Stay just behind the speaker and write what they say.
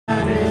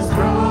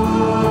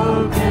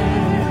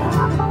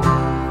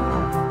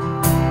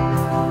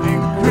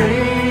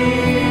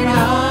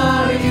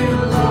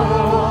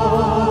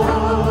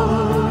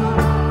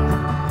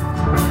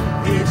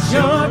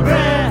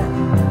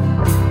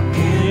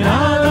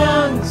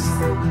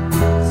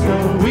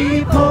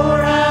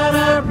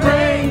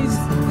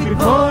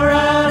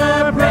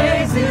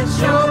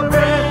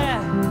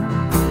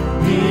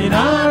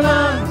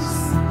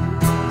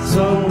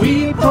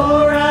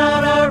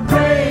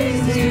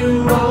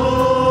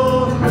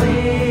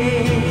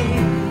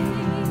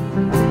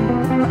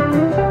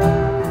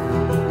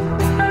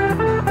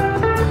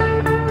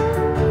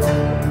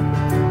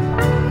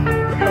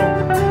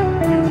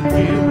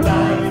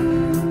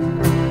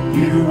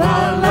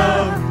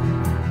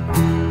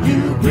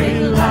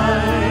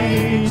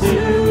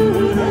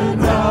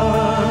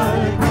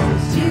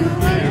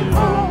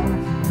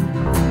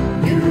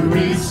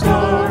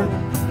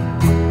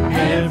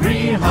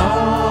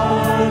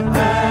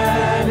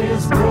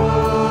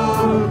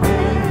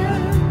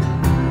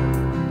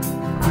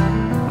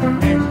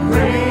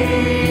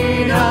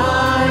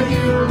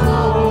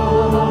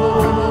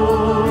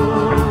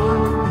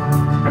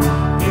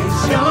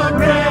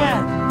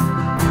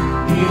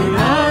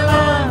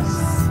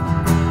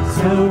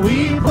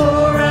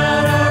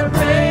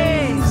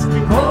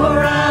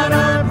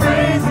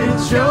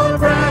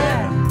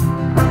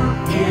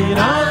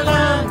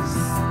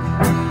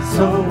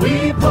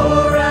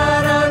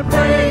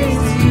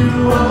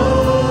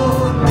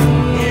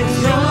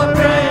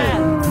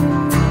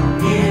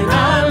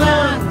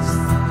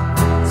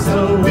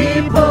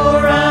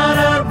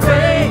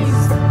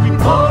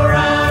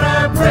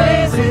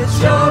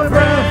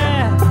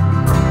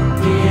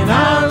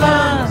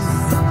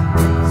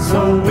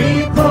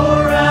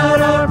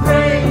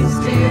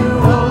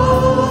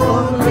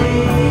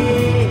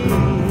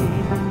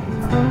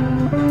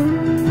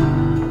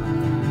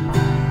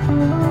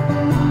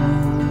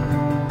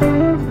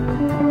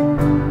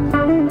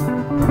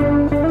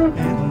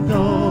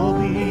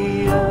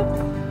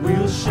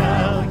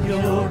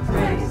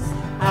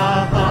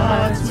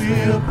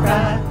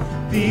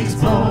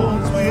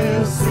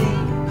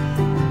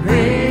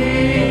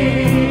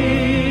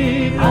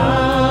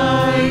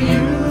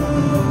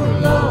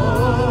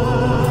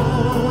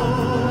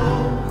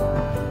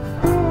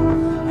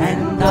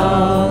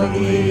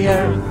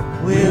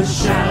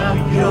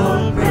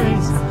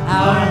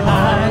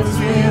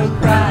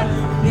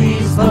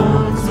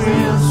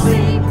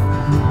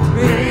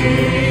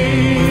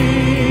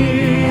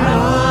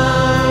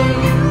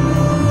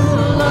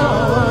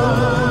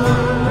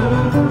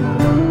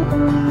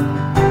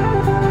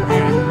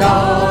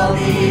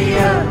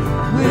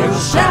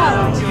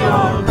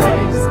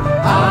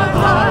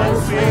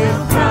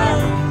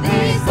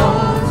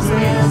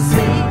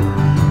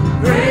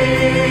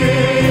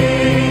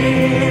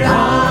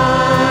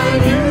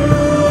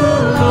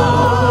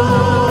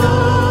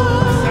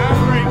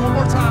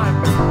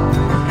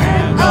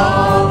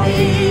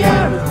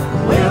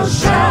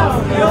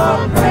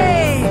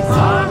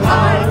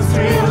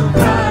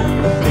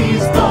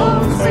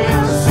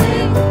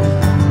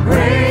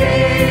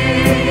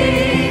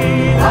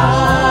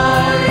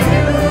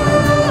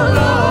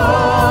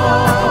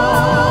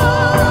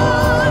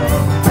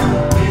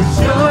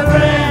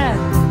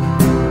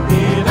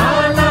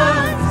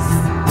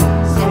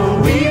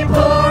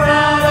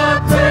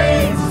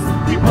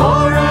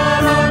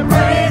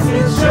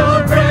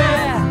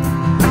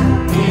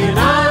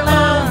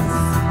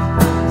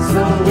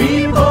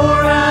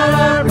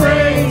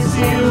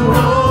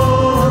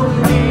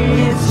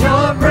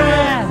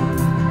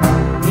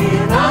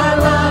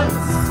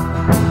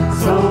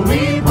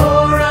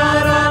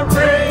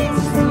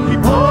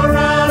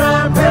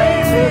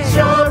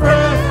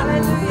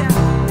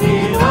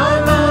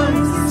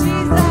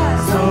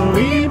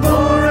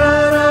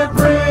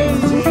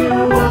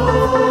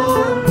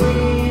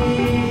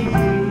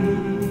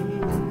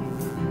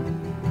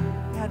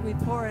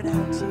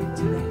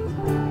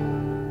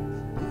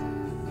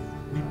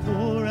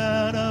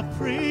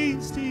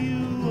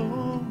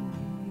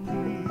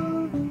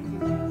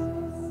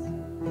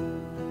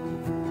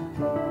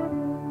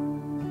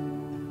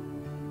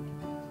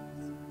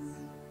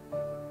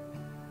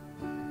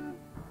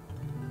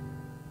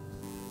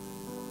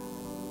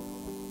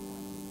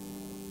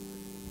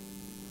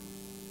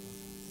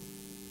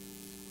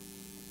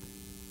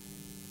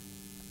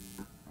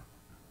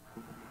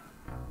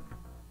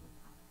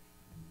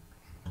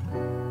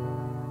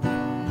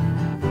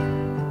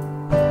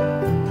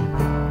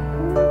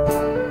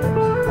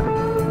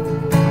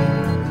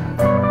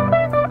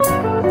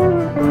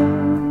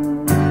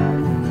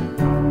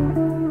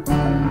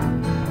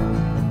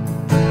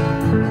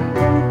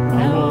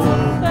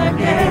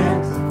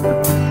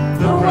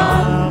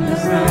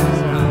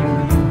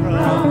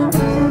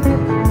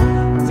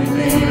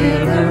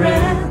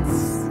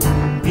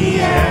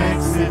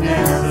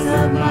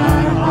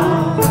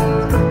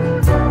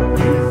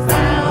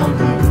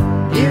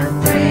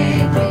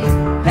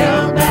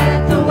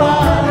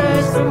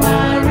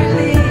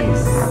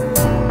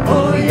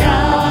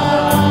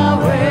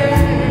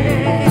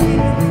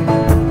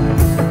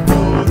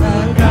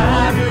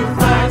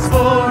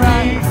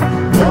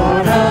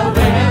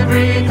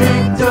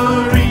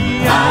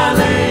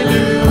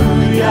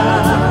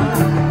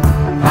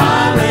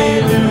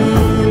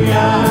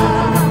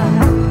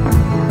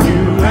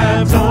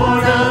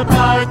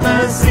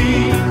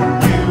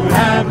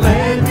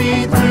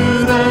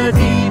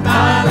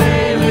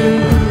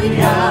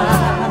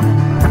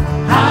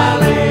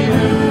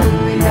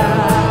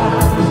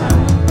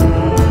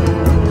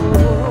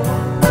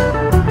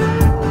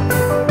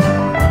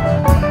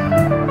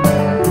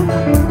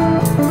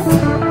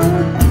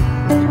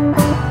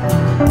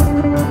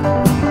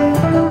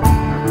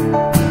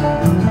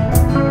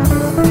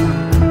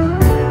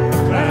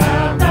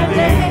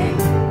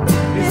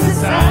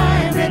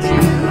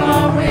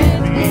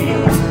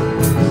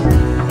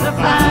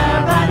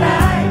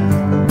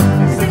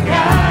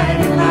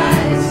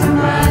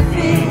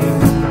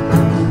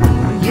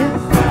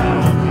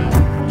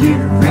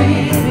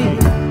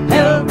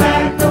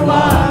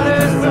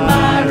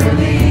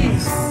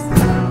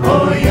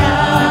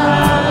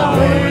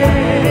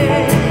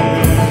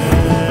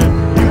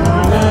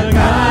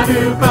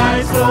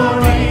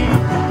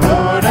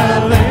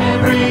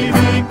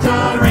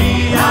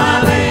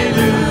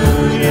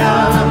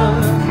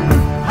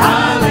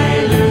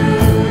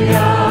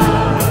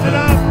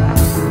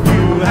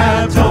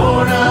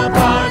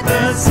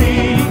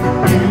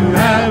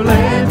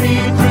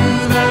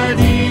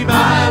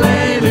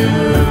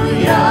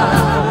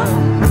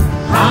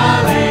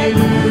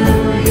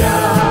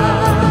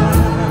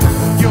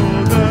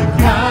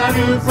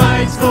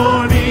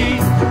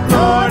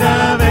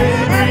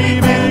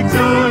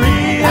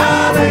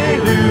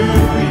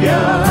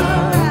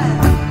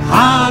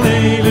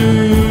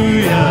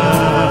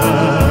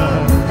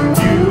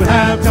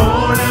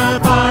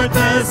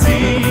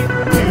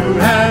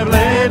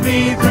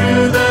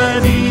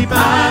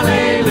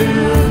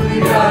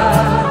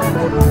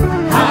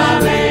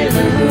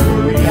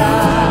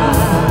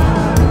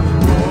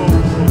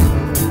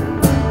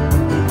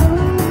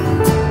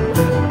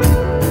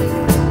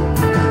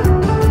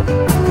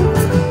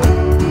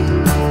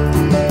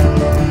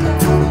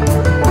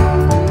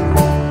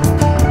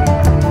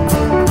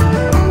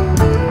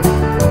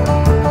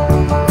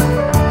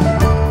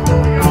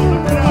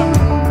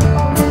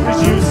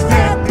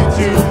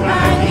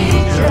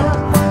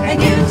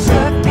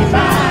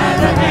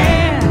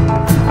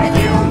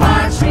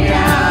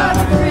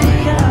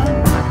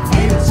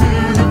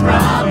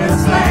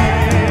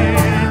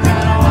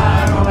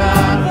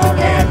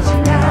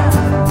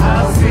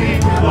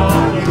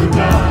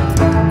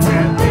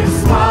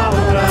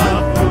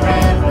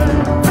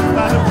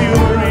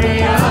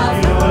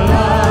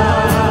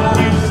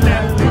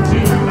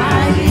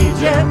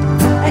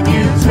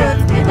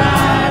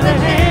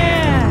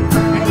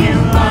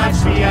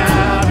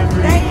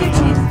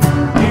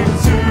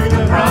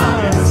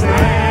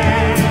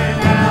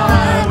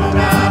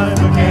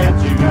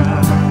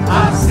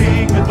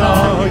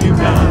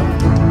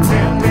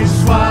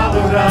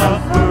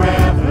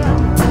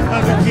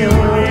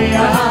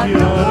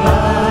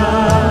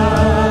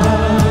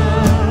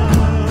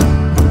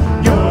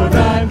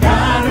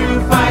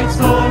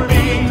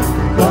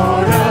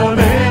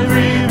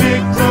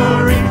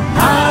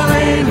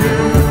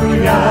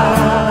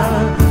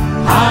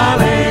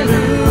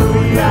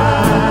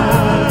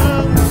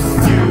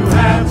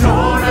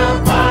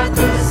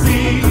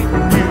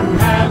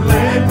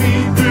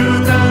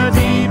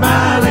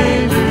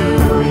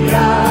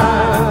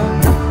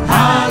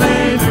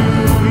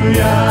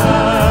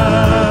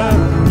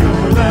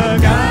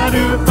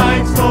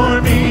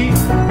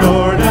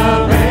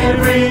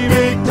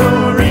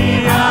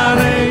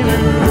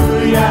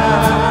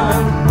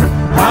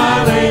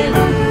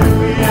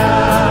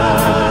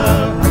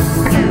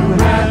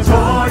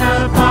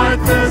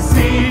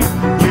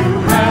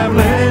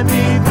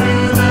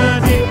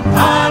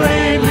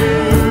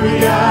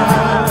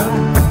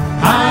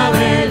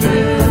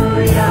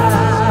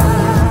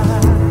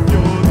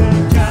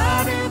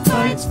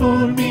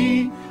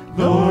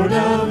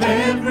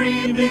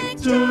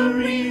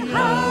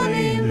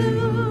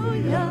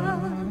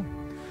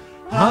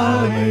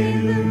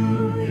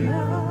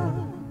Hallelujah.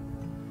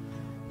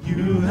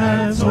 You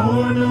have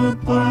torn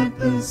apart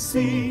the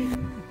sea.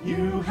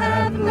 You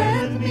have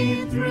led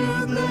me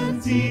through the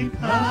deep.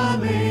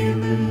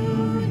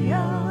 Hallelujah.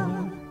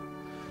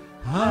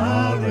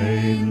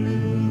 Hallelujah.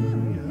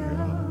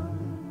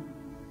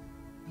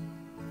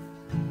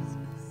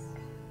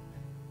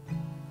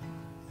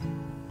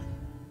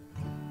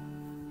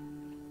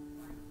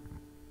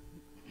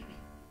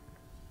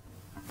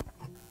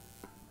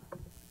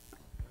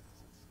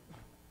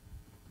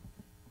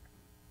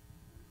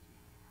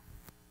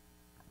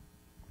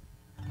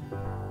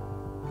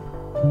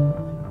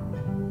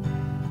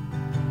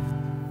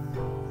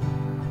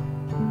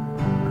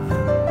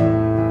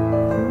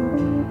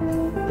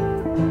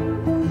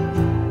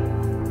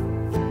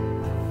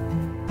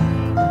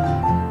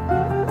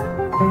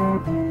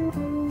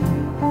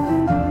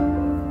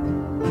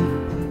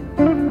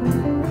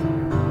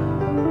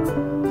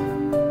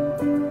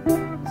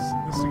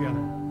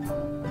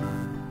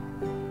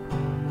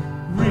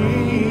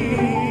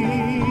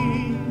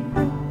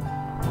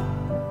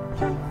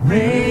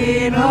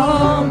 Rain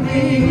on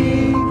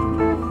me.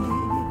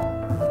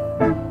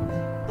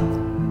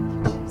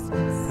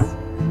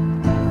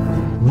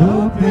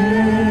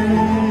 Open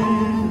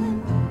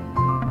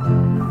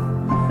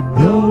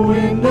the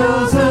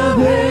windows of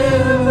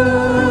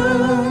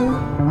heaven.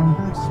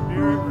 Holy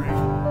Spirit,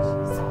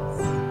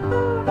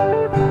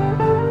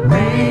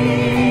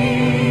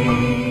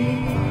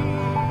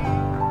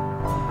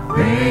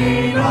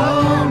 rain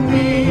on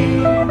me.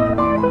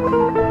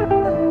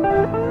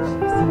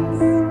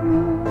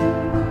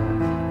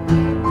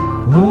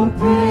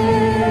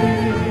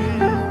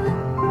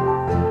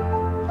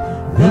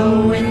 The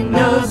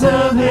windows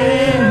of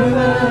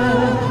heaven.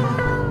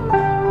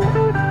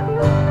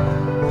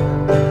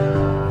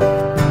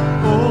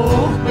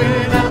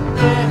 Open up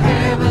the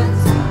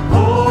heavens,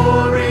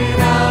 pouring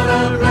out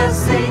a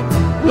blessing.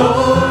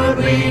 Lord,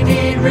 we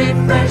need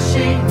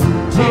refreshing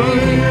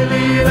till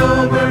it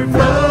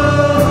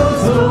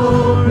overflows.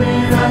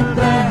 Open up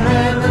the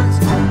heavens,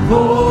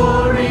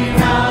 pouring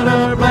out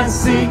a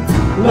blessing.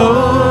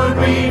 Lord,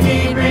 we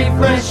need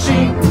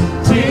refreshing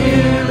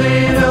till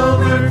it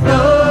overflows.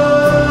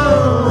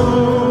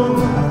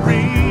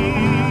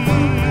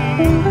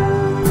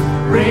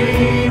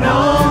 Rain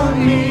on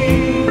me.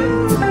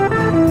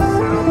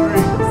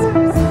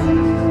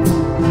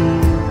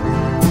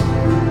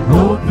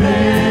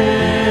 Open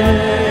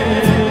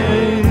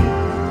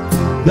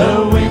the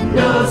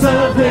windows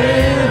of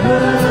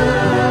heaven.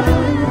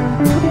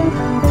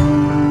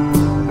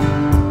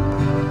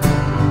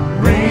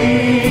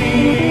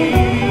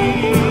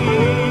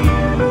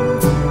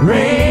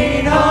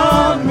 Rain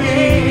on me.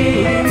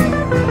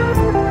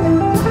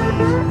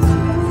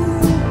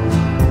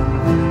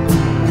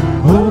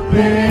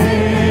 Open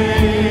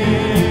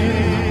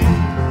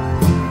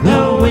the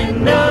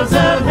windows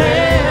of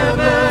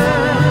heaven.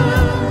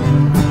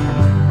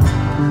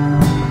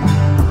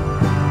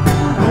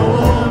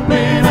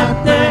 Open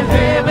up the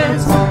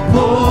heavens,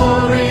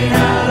 pouring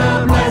out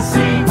a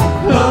blessing.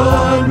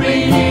 Lord, we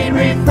need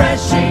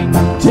refreshing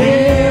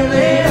till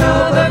it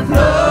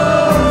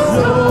overflows.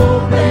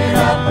 Open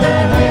up the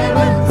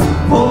heavens,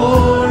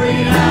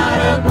 pouring out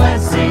a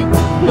blessing.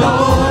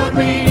 Lord,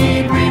 we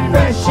need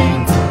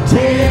refreshing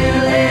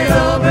till it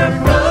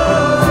overflows.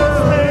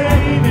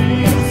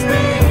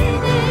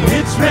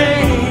 It's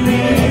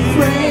raining. It's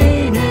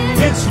raining.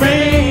 It's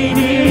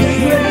raining.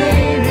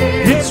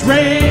 It's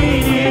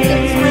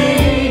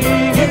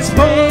raining. It's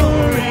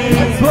pouring.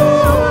 It's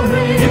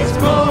pouring. It's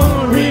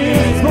pouring.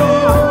 It's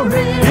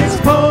pouring.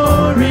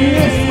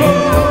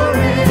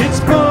 It's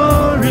pouring.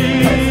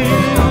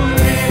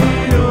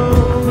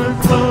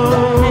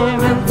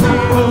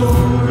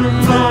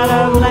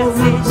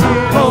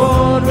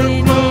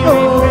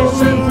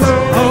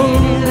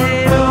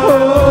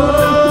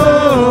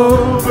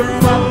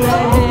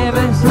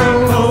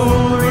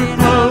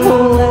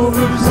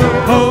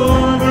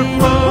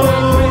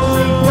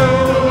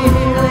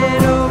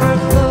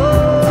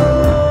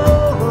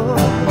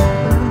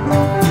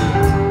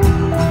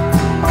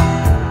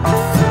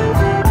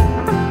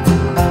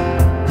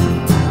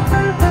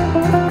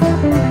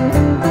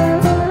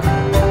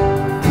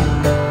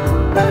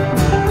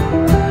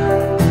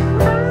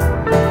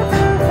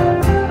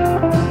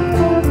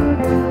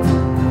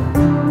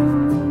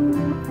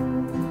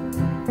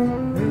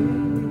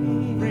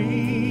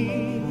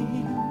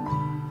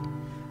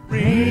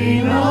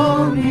 Rain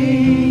on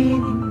me.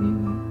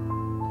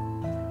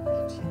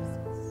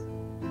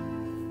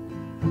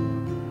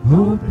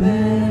 Open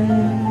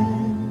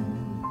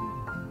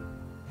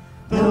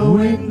the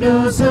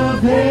windows of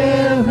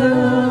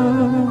heavens.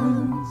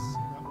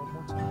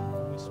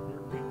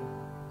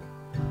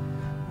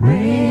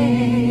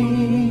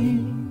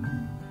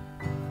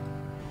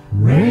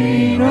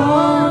 Rain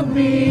on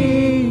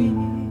me.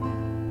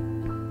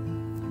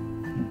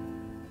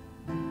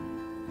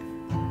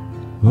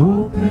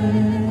 Open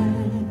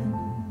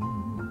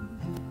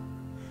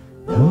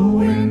the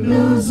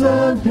windows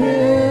of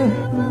heaven.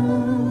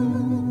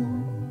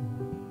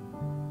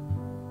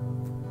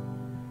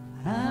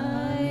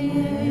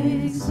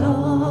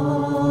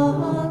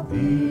 exalt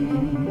thee.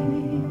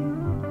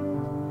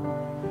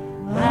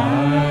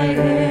 I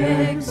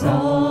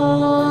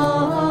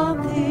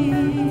exalt thee.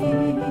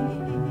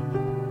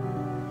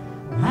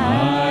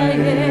 I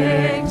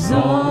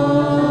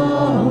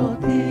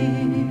exalt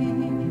thee.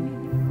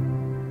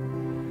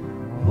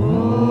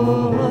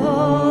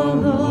 Oh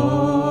Lord,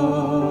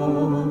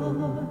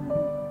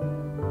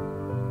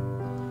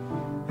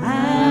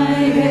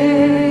 I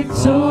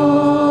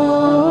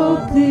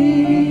exalt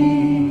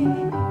thee.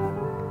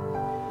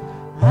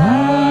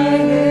 I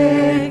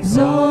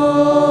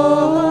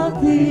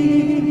exalt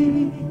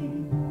thee.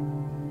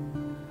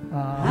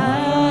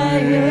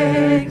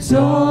 I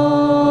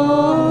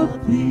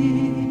exalt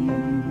thee.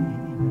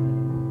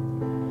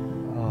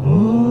 Oh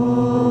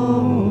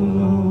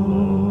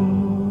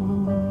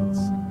Lord,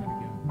 I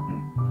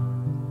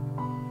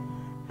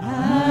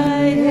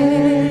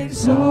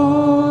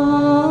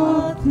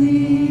exalt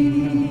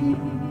thee.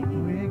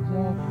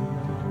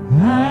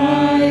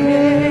 I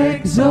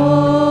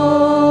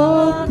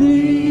exalt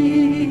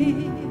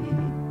thee.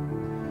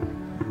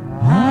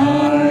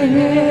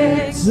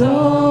 I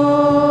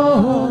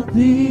exalt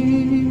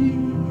thee.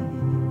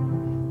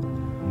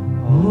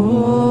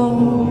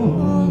 Oh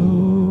Lord,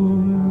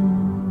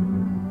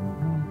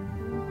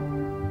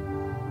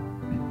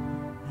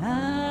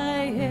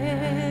 I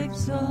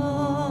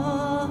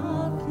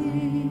exalt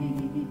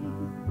thee.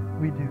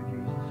 We do,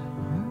 Jesus.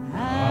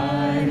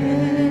 I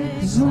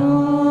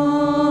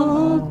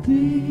exalt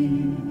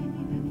thee.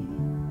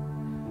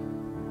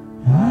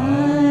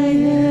 I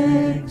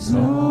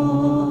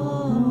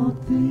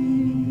exalt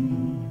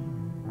thee.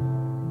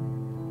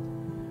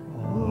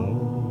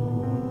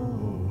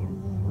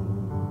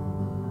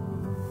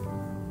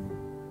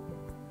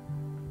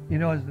 You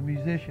know, as the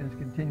musicians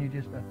continue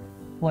just to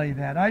play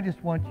that, I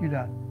just want you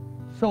to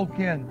soak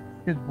in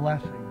his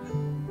blessings.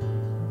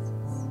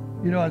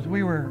 You know, as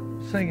we were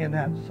singing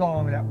that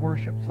song, that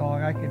worship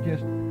song, I could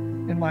just,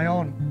 in my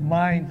own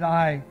mind's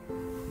eye,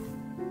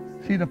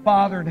 see the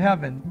Father in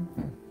heaven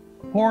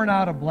pouring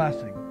out a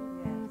blessing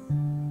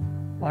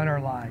on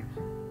our lives.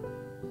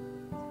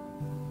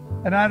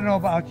 And I don't know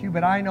about you,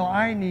 but I know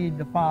I need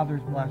the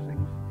Father's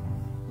blessings.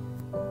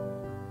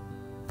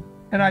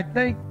 And I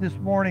think this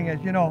morning,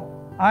 as you know,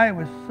 I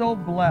was so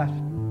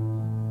blessed.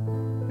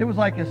 It was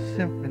like a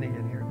symphony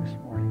in here this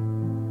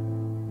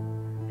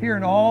morning.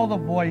 Hearing all the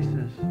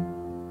voices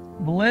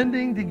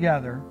blending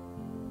together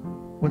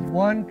with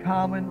one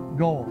common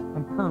goal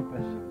and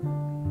purpose,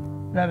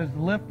 that is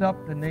lift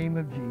up the name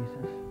of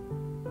Jesus.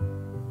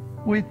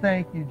 We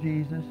thank you,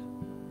 Jesus.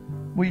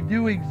 We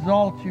do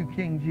exalt you,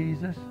 King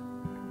Jesus.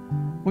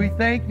 We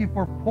thank you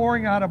for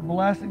pouring out a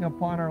blessing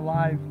upon our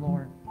lives,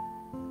 Lord,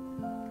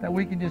 that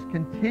we can just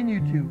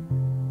continue to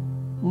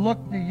look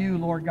to you,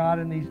 Lord God,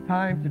 in these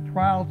times of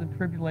trials and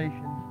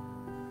tribulations,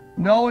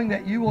 knowing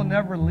that you will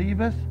never leave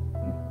us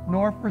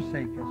nor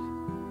forsake us.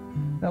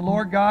 That,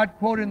 Lord God,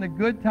 quote, in the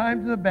good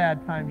times and the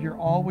bad times, you're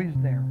always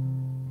there.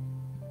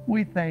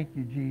 We thank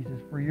you,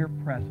 Jesus, for your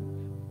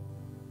presence.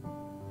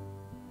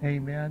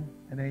 Amen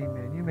and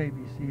amen. You may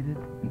be seated.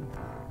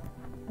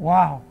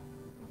 Wow.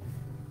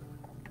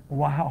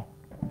 Wow.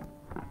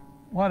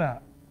 What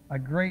a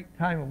great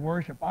time of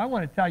worship. I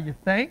want to tell you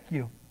thank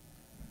you.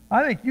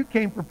 I think you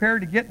came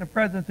prepared to get in the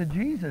presence of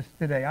Jesus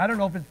today. I don't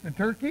know if it's the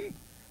turkey.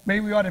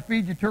 Maybe we ought to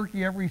feed you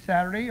turkey every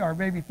Saturday, or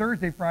maybe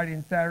Thursday, Friday,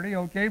 and Saturday,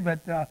 okay?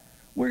 But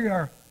we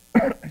are,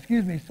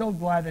 excuse me, so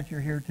glad that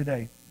you're here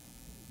today.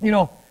 You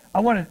know, I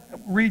want to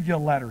read you a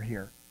letter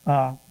here.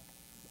 I'm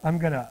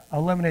going to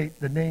eliminate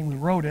the name who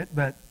wrote it,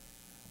 but,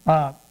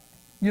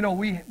 you know,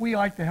 we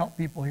like to help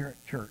people here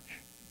at church.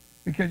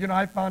 Because, you know,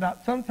 I found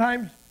out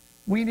sometimes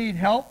we need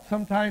help,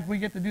 sometimes we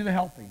get to do the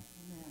helping.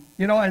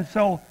 You know, and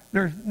so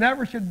there's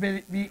never should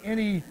be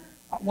any,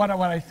 what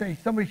I say,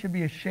 somebody should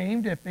be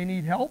ashamed if they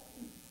need help.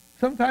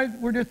 Sometimes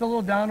we're just a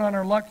little down on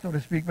our luck, so to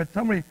speak, but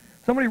somebody,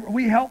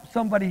 we help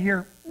somebody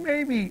here,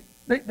 maybe,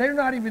 they're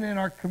not even in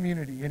our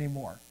community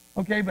anymore,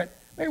 okay, but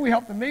maybe we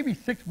helped them maybe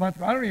 6 months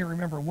ago, I don't even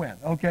remember when,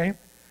 okay,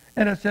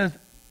 and it says,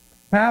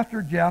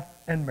 Pastor Jeff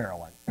and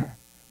Marilyn,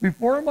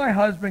 before my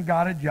husband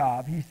got a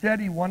job, he said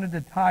he wanted to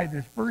tithe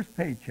his first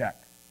paycheck.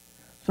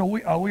 So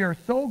we are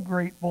so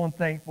grateful and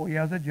thankful he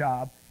has a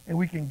job, and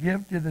we can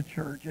give to the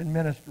church and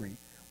ministry.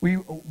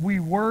 We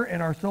were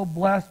and are so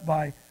blessed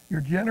by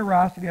your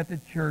generosity at the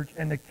church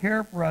and the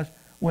care for us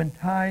when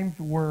times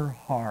were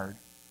hard.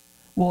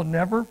 We'll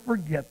never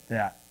forget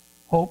that.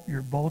 Hope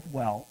you're both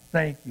well.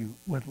 Thank you,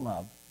 with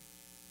love.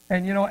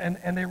 And, you know,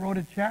 and they wrote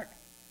a check.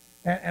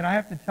 And I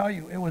have to tell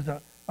you, it was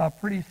a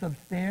pretty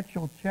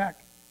substantial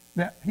check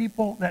that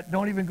people that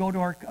don't even go to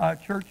our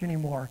church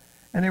anymore,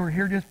 and they were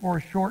here just for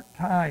a short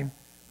time,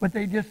 but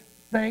they just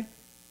thanked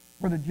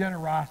for the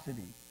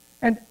generosity.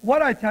 And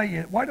what I tell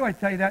you, why do I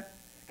tell you that?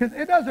 Because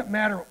it doesn't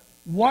matter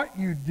what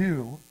you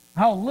do,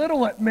 how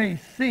little it may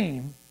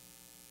seem,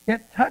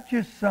 it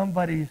touches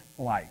somebody's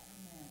life.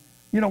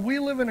 You know, we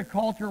live in a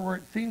culture where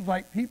it seems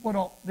like people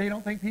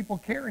don't think people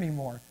care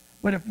anymore.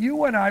 But if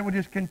you and I would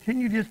just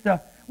continue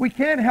we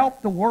can't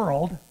help the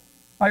world,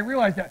 I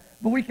realize that.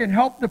 But we can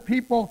help the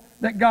people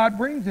that God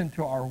brings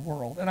into our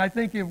world. And I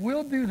think if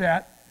we'll do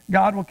that,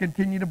 God will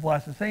continue to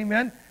bless us.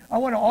 Amen. I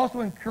want to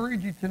also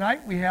encourage you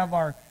tonight. We have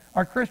our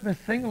Christmas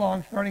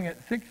sing-along starting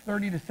at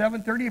 6:30 to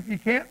 7:30. If you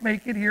can't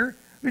make it here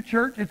to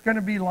church, it's going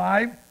to be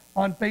live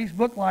on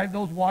Facebook Live.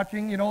 Those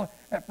watching,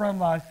 from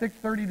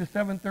 6:30 to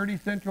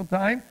 7:30 Central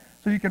Time.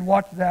 So you can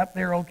watch that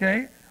there,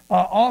 okay?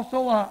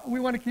 Also, we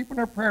want to keep in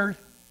our prayers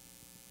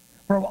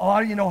for a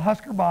lot of you know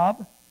Husker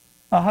Bob.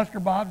 Husker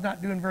Bob's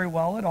not doing very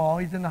well at all.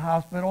 He's in the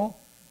hospital.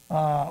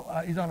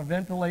 He's on a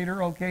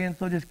ventilator, okay? And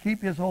so just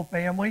keep his whole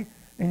family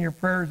in your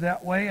prayers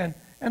that way.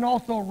 And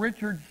also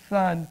Richard's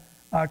son,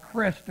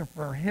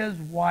 Christopher, his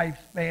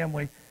wife's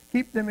family.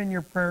 Keep them in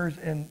your prayers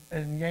in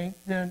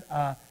Yankton.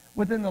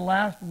 Within the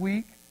last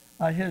week,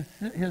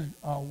 his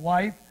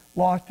wife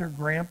lost her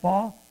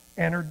grandpa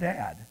and her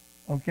dad,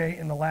 okay,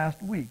 in the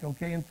last week,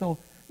 okay? And so,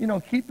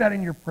 keep that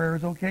in your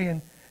prayers, okay?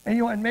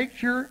 And make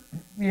sure,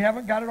 if you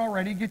haven't got it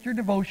already, get your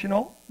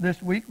devotional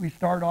this week. We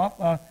start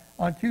off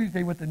on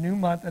Tuesday with a new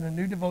month and a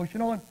new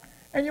devotional.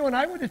 And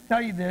I would just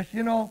tell you this,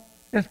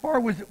 as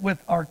far as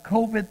with our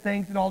COVID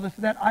things and all this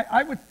and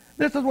that,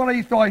 this is what I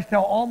used to always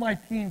tell all my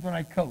teams when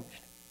I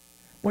coached.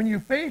 When you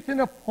face an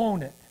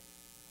opponent,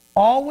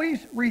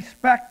 always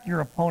respect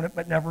your opponent,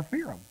 but never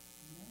fear him.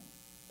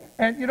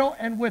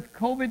 And with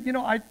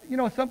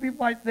COVID, some people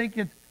might think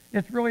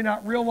it's really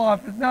not real. Well,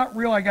 if it's not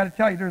real, I got to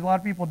tell you, there's a lot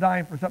of people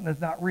dying for something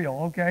that's not real,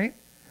 okay?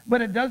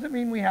 But it doesn't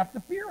mean we have to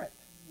fear it,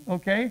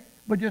 okay?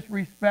 But just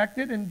respect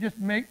it and just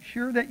make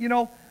sure that,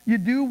 you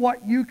do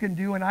what you can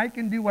do and I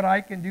can do what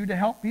I can do to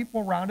help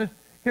people around us.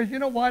 Because you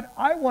know what?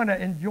 I want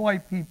to enjoy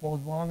people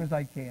as long as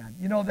I can.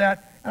 You know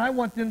that? And I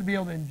want them to be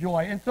able to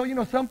enjoy. And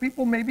so, some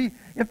people maybe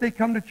if they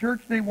come to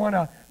church, they want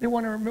to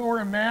wear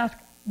a mask.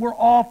 We're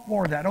all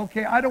for that,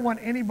 okay? I don't want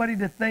anybody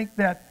to think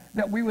that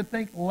we would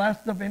think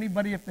less of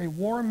anybody if they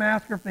wore a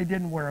mask or if they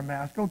didn't wear a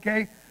mask,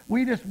 okay?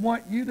 We just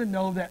want you to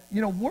know that,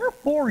 we're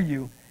for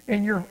you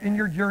in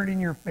your journey, in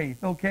your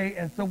faith, okay?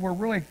 And so we're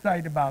really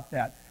excited about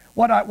that.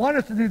 What I want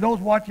us to do, those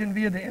watching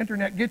via the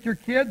internet, get your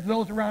kids,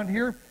 those around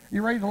here,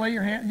 you ready to lay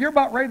your hands? You're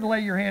about ready to lay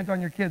your hands on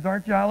your kids,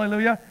 aren't you?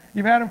 Hallelujah.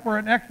 You've had them for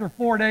an extra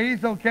 4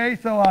 days, okay?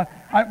 So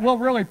we'll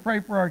really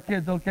pray for our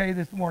kids, okay,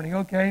 this morning,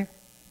 okay?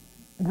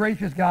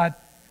 Gracious God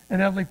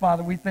and Heavenly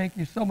Father, we thank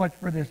you so much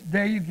for this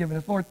day you've given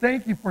us. Lord,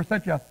 thank you for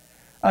such a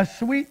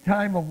sweet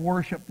time of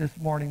worship this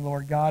morning,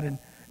 Lord God. And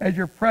as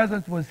your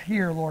presence was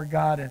here, Lord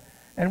God,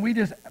 and we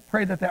just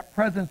pray that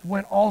presence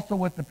went also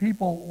with the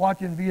people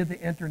watching via the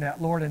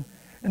internet, Lord. And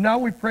now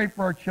we pray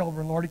for our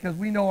children, Lord, because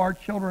we know our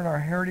children are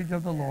heritage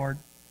of the Lord.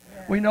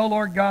 We know,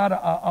 Lord God,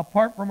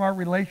 apart from our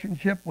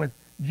relationship with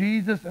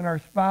Jesus and our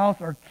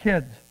spouse, our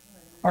kids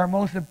are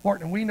most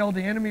important. And we know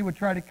the enemy would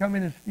try to come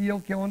in and steal,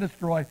 kill, and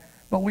destroy.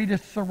 But we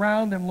just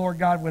surround them, Lord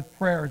God, with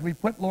prayers. We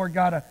put, Lord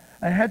God,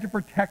 a hedge of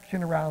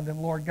protection around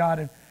them, Lord God.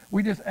 And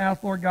we just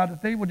ask, Lord God,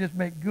 that they will just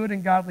make good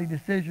and godly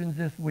decisions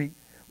this week.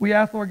 We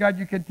ask, Lord God,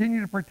 you continue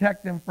to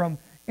protect them from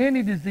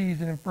any disease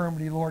and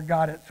infirmity, Lord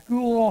God, at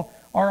school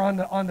or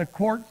on the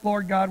courts,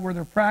 Lord God, where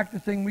they're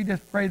practicing. We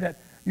just pray that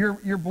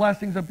your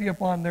blessings will be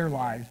upon their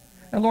lives.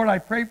 And Lord, I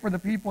pray for the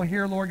people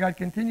here, Lord God,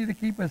 continue to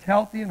keep us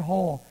healthy and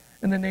whole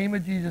in the name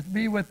of Jesus.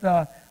 Be with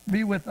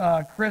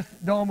Chris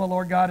Doma,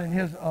 Lord God, and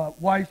his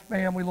wife's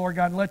family, Lord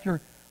God, and let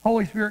your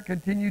Holy Spirit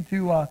continue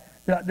to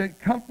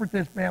comfort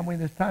this family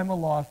in this time of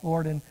loss,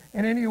 Lord, and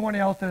anyone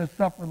else that has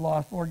suffered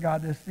loss, Lord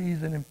God, this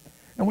season.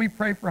 And we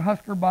pray for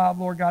Husker Bob,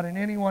 Lord God, and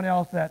anyone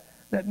else that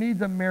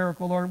needs a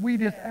miracle, Lord. We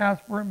just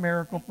ask for a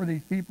miracle for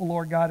these people,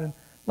 Lord God, and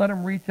let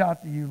them reach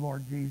out to you,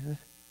 Lord Jesus.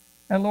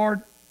 And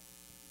Lord,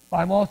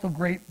 I'm also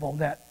grateful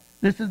that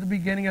this is the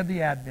beginning of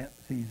the Advent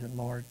season,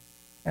 Lord.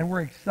 And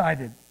we're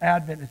excited.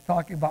 Advent is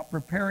talking about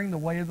preparing the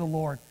way of the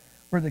Lord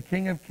for the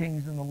King of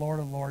Kings and the Lord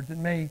of Lords.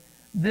 And may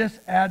this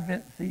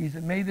Advent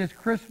season, may this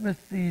Christmas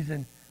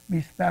season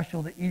be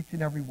special to each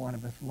and every one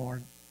of us,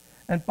 Lord.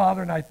 And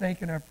Father, and I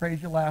thank and I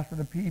praise you last for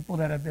the people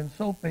that have been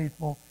so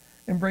faithful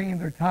in bringing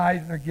their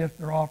tithes and their gifts,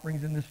 their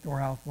offerings in the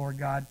storehouse, Lord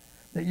God,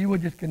 that you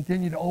would just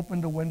continue to open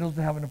the windows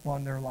of heaven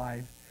upon their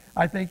lives.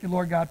 I thank you,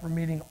 Lord God, for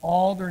meeting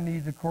all their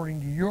needs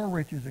according to your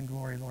riches and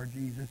glory, Lord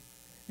Jesus.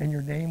 In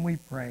your name we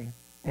pray.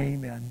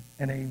 Amen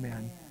and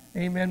amen.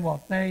 Amen. Well,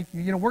 thank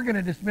you. We're going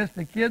to dismiss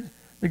the kids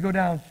to go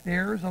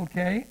downstairs,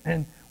 okay?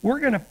 And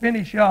we're going to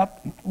finish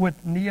up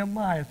with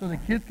Nehemiah so the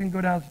kids can go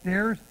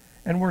downstairs.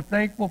 And we're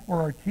thankful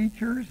for our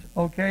teachers,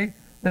 okay,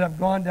 that have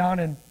gone down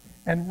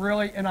and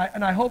really, and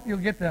I hope you'll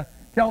get to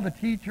tell the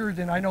teachers,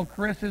 and I know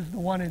Chris is the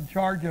one in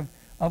charge of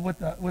with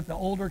the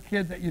older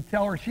kids, that you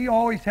tell her. She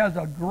always has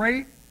a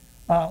great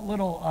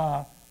little,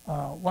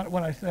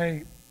 what I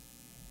say,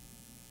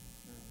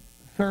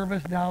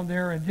 service down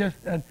there, and just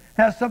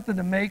has something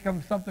to make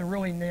them something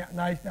really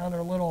nice down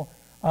there, a little,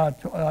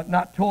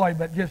 not toy,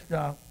 but just,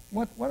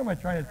 what am I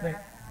trying to say?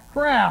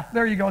 Craft.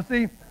 There you go.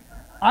 See,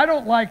 I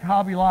don't like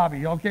Hobby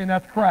Lobby, okay, and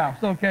that's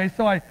crafts, okay?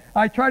 So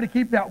I try to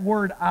keep that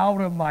word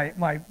out of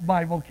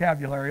my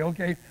vocabulary,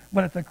 okay?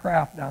 But it's a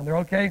craft down there,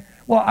 okay?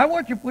 Well, I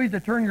want you please to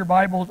turn your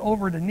Bibles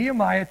over to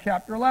Nehemiah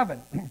chapter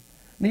 11.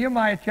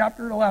 Nehemiah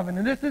chapter 11.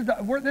 And this is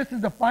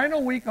the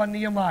final week on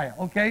Nehemiah,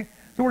 okay?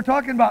 So we're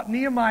talking about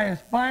Nehemiah's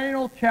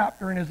final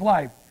chapter in his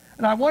life.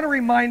 And I want to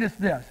remind us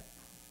this.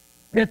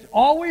 It's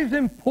always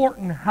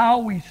important how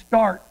we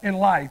start in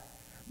life,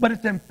 but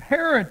it's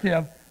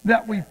imperative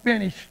that we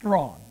finish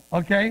strong,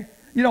 okay?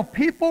 You know,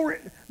 people,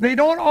 they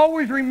don't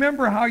always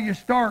remember how you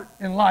start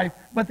in life,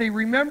 but they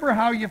remember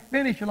how you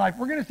finish in life.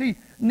 We're going to see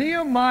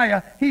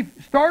Nehemiah, he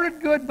started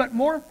good, but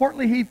more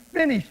importantly, he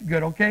finished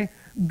good, okay?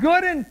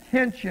 Good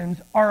intentions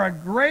are a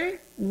great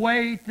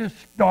way to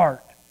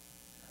start,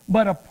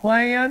 but a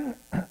plan,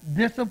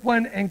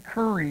 discipline, and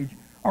courage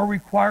are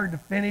required to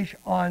finish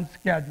on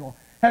schedule.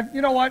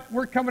 You know what?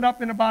 We're coming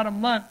up in about a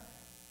month.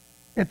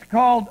 It's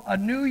called a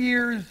New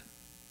Year's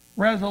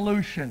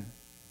resolution.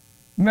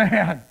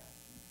 Man,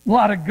 a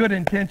lot of good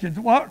intentions.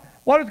 What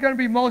is going to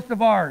be most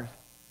of ours?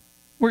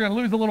 We're going to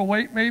lose a little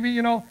weight, maybe,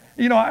 you know.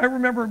 I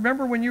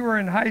remember when you were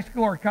in high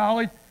school or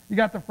college, you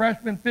got the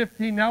freshman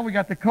 15, now we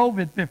got the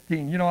COVID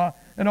 15,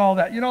 and all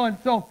that. And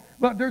so,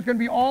 but there's going to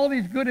be all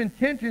these good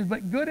intentions,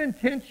 but good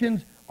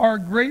intentions are a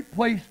great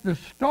place to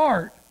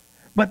start.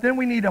 But then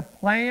we need a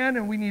plan,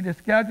 and we need a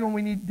schedule, and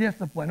we need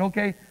discipline,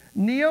 okay?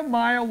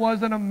 Nehemiah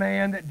wasn't a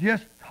man that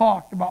just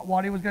talked about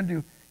what he was going to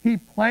do. He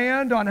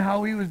planned on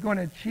how he was going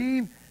to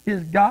achieve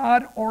his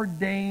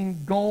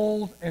God-ordained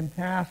goals and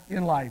tasks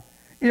in life.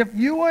 If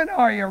you and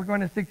I are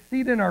going to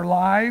succeed in our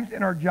lives,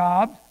 in our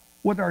jobs,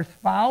 with our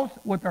spouse,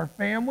 with our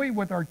family,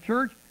 with our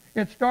church,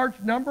 it starts,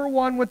 number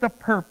one, with a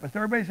purpose.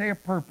 Everybody say a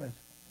purpose.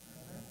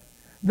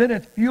 Then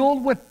it's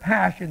fueled with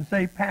passion.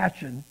 Say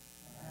passion.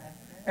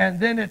 And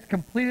then it's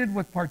completed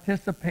with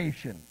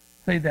participation.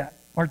 Say that.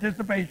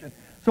 Participation.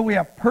 So we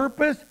have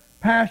purpose,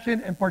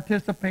 passion, and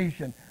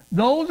participation.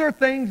 Those are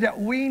things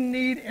that we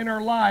need in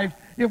our lives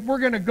if we're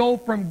going to go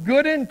from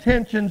good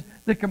intentions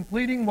to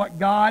completing what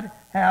God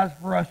has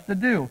for us to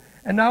do.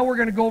 And now we're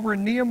going to go over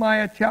in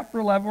Nehemiah chapter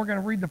 11. We're going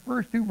to read the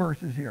first two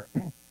verses here.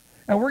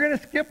 And we're going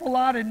to skip a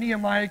lot in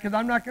Nehemiah because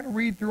I'm not going to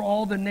read through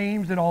all the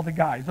names and all the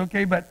guys,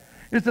 okay? But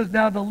it says,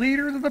 now the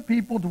leaders of the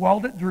people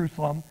dwelled at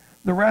Jerusalem.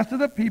 The rest of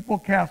the people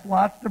cast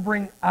lots to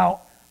bring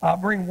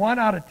one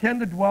out of 10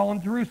 to dwell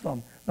in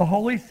Jerusalem, the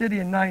holy city,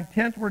 and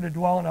 9/10 were to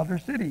dwell in other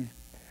cities.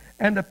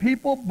 And the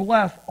people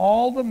blessed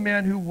all the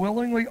men who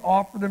willingly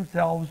offered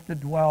themselves to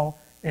dwell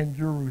in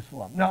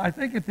Jerusalem. Now, I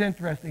think it's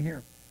interesting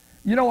here.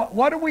 You know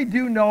what do we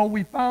do know?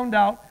 We found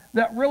out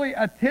that really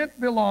a tenth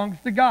belongs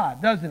to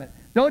God, doesn't it?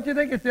 Don't you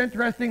think it's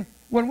interesting?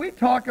 When we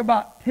talk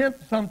about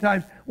tenth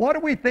sometimes, what do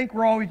we think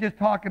we're always just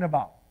talking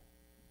about?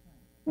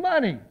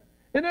 Money.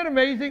 Isn't it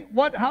amazing?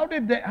 How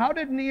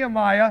did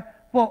Nehemiah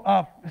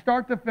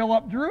start to fill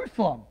up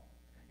Jerusalem?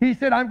 He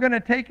said, I'm going to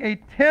take a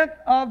tenth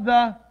of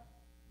the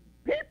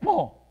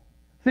people.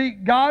 See,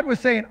 God was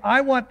saying,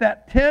 I want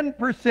that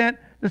 10%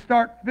 to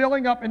start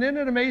filling up. And isn't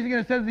it amazing?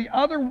 And it says the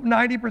other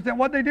 90%,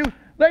 what they do?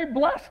 They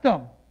blessed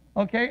them.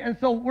 Okay? And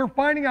so we're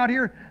finding out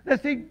here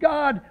that, see,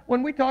 God,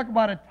 when we talk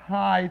about a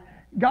tithe,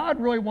 God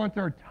really wants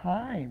our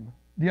time.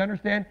 Do you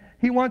understand?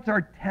 He wants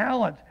our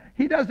talents.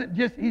 He's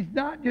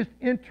not just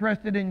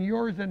interested in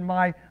yours and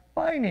my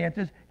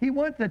finances. He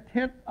wants a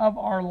tenth of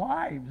our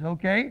lives,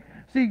 okay?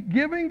 See,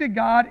 giving to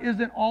God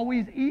isn't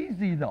always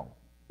easy, though.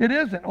 It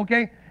isn't,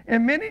 okay?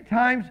 And many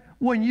times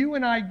when you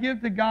and I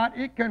give to God,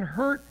 it can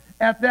hurt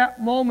at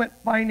that moment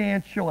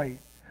financially.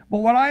 But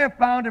what I have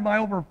found in my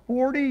over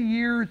 40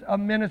 years of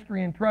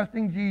ministry and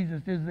trusting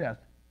Jesus is this.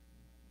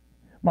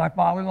 My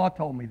father-in-law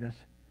told me this.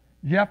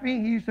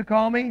 Jeffy, he used to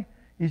call me.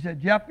 He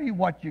said, Jeffy,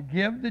 what you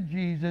give to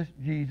Jesus,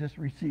 Jesus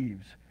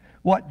receives.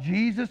 What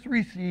Jesus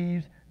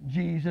receives,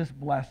 Jesus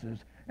blesses.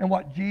 And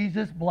what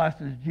Jesus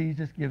blesses,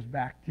 Jesus gives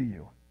back to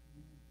you.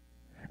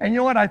 And you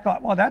know what? I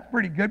thought, well, that's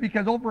pretty good,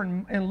 because over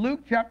in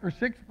Luke chapter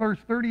 6, verse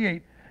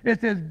 38,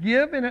 it says,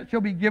 give and it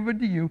shall be given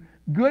to you.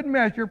 Good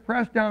measure,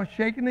 pressed down,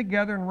 shaken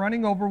together, and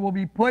running over will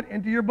be put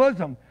into your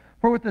bosom.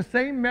 For with the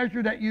same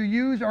measure that you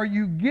use or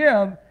you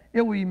give,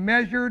 it will be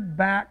measured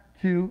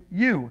back to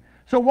you.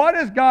 So what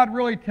is God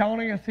really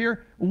telling us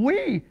here?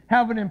 We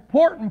have an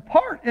important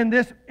part in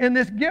this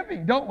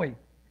giving, don't we?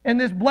 In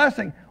this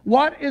blessing.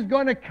 What is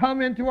going to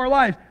come into our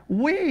lives?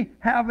 We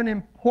have an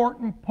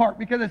important part,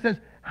 because it says,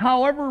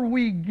 however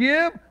we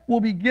give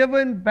will be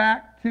given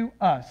back to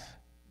us.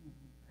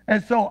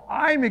 And so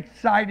I'm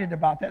excited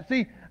about that.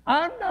 See,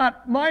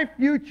 my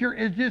future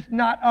is just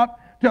not up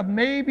to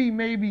maybe,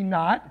 maybe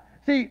not.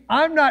 See,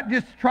 I'm not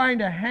just trying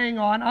to hang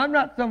on. I'm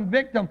not some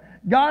victim.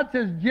 God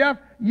says, Jeff,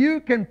 you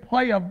can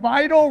play a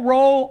vital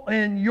role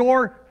in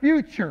your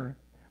future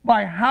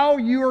by how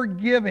you're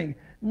giving,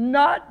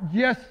 not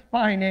just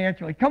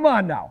financially. Come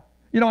on now.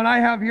 And I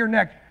have here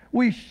next,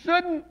 we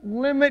shouldn't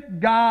limit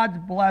God's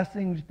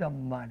blessings to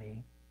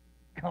money.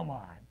 Come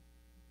on.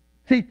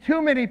 See,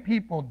 too many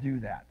people do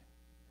that.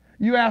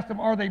 You ask them,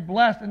 are they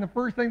blessed? And the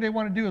first thing they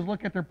want to do is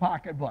look at their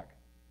pocketbook.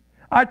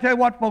 I tell you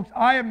what, folks,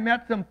 I have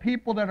met some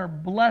people that are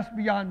blessed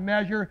beyond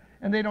measure,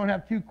 and they don't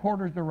have 2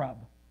 quarters to rub.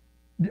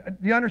 Do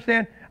you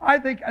understand? I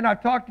think, and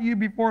I've talked to you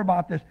before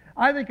about this,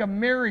 I think a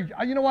marriage,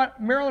 you know what?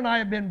 Meryl and I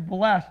have been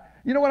blessed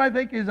You know what I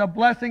think is a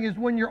blessing is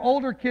when your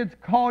older kids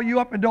call you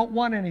up and don't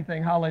want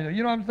anything. Hallelujah.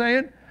 You know what I'm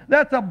saying?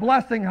 That's a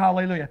blessing.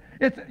 Hallelujah.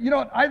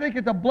 I think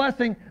it's a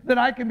blessing that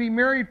I can be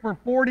married for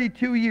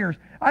 42 years.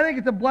 I think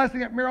it's a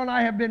blessing that Meryl and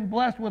I have been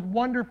blessed with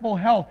wonderful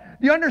health.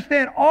 Do you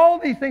understand all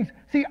these things?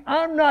 See,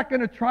 I'm not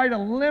going to try to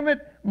limit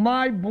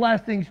my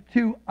blessings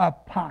to a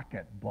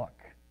pocketbook.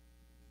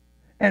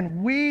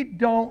 And we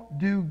don't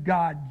do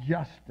God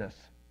justice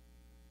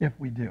if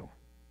we do.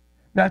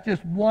 That's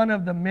just one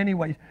of the many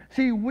ways.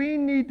 See, we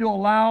need to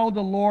allow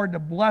the Lord to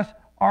bless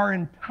our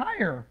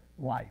entire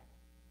life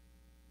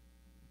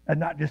and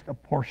not just a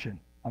portion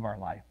of our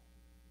life.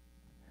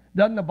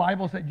 Doesn't the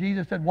Bible say,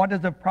 Jesus said, what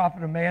does it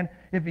profit a man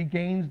if he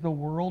gains the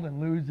world and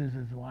loses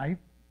his life?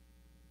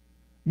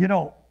 You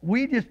know,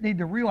 we just need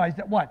to realize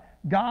that what?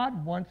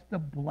 God wants to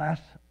bless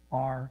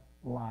our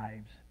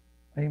lives.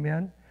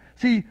 Amen?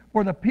 See,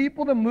 for the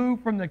people to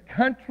move from the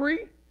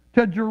country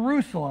to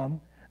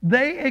Jerusalem,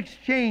 they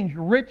exchanged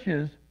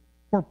riches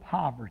for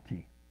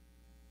poverty.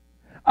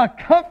 A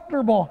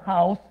comfortable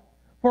house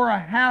for a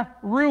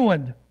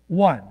half-ruined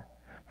one.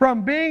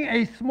 From being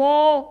a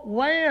small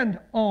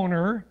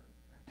landowner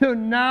to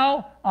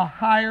now a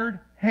hired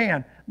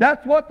hand.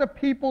 That's what the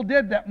people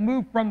did that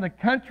moved from the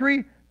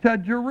country to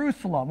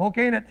Jerusalem.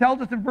 Okay, and it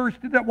tells us in verse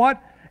 2 that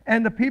what?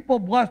 And the people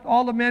blessed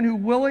all the men who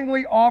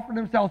willingly offered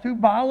themselves, who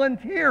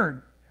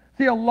volunteered.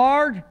 See, a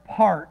large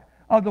part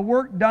of the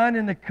work done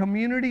in the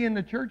community and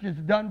the church is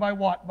done by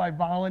what? By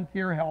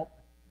volunteer help.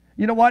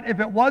 You know what? If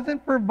it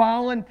wasn't for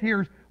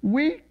volunteers,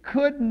 we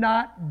could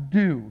not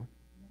do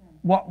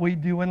what we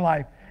do in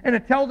life. And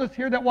it tells us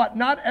here that what?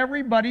 Not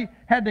everybody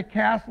had to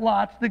cast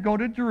lots to go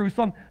to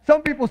Jerusalem.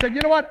 Some people said,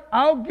 you know what?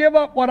 I'll give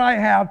up what I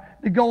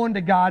have to go into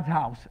God's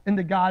house,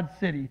 into God's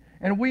city.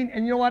 And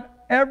you know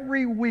what?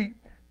 Every week,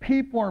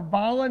 people are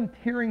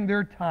volunteering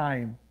their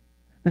time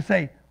to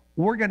say,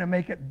 we're going to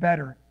make it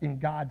better in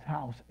God's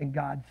house, in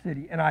God's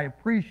city. And I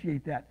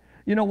appreciate that.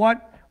 You know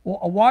what?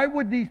 Well, why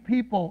would these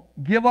people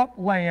give up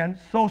land,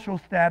 social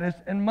status,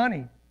 and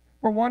money?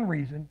 For one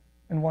reason,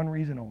 and one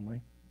reason only.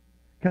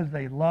 Because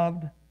they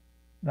loved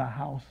the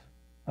house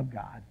of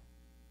God.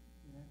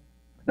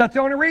 That's the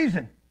only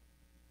reason.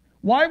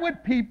 Why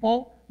would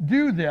people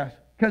do this?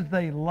 Because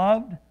they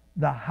loved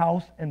the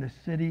house and the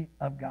city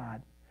of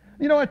God.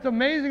 You know, it's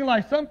amazing.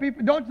 Like some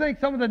people, don't think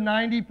some of the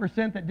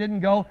 90% that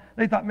didn't go,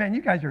 they thought, man,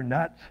 you guys are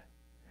nuts.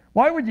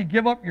 Why would you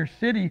give up your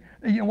city?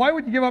 Why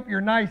would you give up your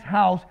nice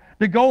house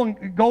to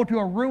go to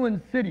a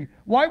ruined city?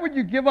 Why would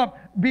you give up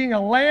being a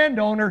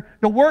landowner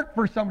to work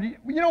for somebody?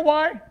 You know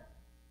why?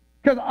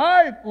 Because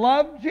I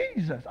love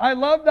Jesus. I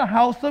love the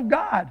house of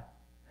God.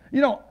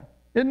 You know,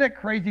 isn't it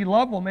crazy?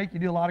 Love will make you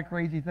do a lot of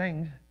crazy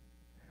things.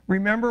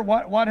 Remember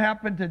what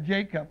happened to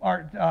Jacob,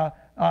 or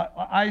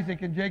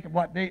Isaac and Jacob?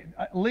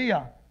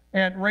 Leah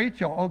and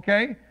Rachel,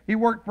 okay? He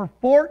worked for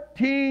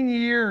 14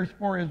 years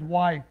for his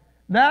wife.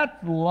 That's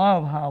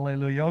love,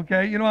 hallelujah,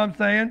 okay? You know what I'm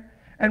saying?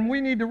 And we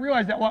need to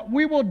realize that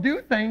we will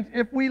do things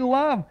if we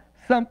love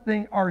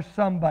something or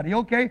somebody,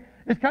 okay?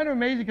 It's kind of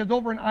amazing because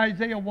over in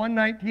Isaiah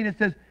 1:19 it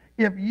says,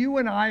 if you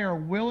and I are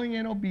willing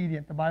and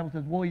obedient, the Bible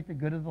says, we'll eat the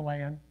good of the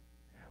land.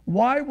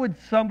 Why would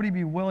somebody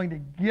be willing to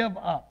give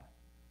up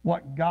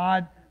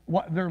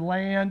their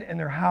land and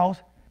their house?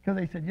 Because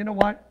they said, you know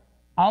what?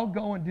 I'll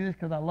go and do this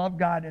because I love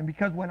God. And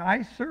because when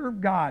I serve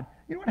God,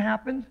 you know what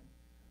happens?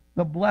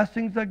 The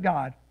blessings of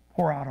God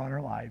pour out on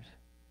our lives.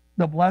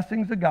 The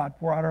blessings of God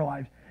pour out our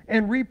lives.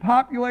 In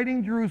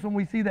repopulating Jerusalem,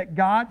 we see that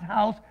God's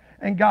house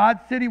and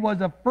God's city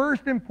was of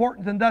first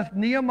importance, and thus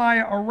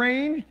Nehemiah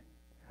arranged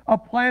a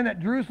plan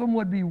that Jerusalem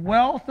would be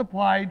well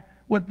supplied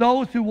with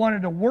those who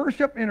wanted to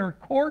worship in her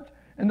courts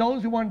and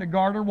those who wanted to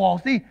guard her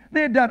walls. See,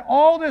 they had done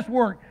all this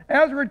work.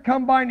 Ezra had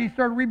come by and he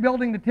started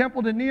rebuilding the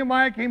temple. Then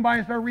Nehemiah came by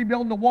and started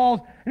rebuilding the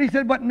walls. And he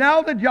said, but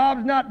now the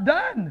job's not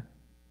done.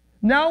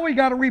 Now we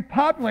got to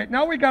repopulate.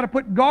 Now we got to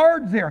put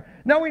guards there.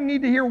 Now we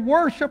need to hear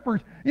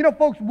worshipers. You know,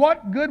 folks,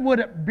 what good would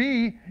it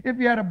be if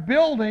you had a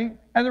building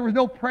and there was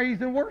no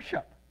praise and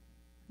worship?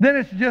 Then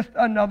it's just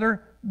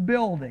another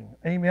building.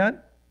 Amen?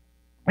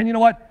 And you know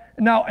what?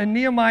 Now, in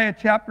Nehemiah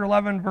chapter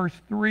 11, verse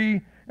 3,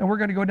 and we're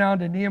going to go down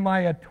to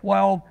Nehemiah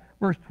 12,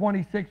 verse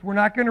 26. We're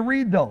not going to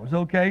read those,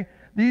 okay?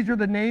 These are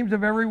the names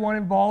of everyone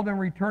involved in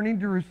returning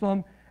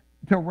Jerusalem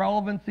to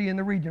relevancy in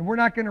the region. We're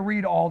not going to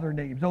read all their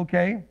names,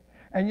 okay?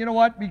 And you know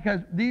what?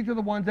 Because these are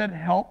the ones that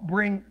helped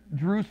bring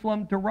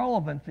Jerusalem to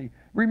relevancy.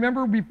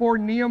 Remember before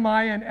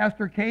Nehemiah and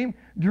Esther came,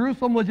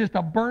 Jerusalem was just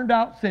a burned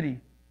out city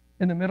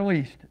in the Middle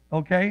East,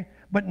 okay?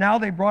 But now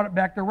they brought it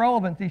back to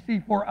relevancy.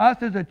 See, for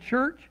us as a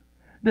church,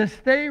 to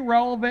stay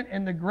relevant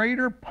in the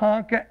greater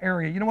Ponca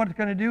area, you know what it's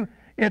going to do?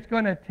 It's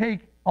going to take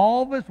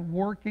all of us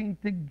working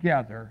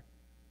together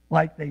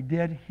like they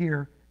did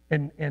here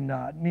in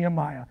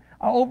Nehemiah.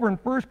 Over in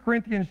 1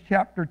 Corinthians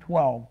chapter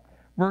 12,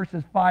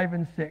 verses 5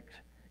 and 6,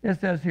 it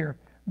says here,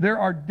 there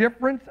are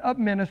difference of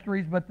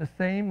ministries, but the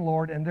same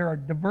Lord, and there are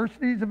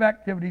diversities of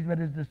activities, but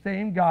it is the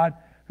same God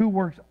who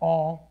works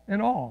all in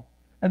all.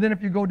 And then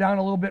if you go down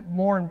a little bit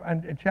more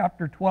in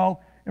chapter 12,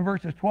 in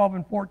verses 12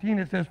 and 14,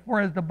 it says, for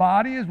as the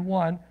body is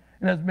one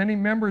and has many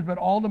members, but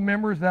all the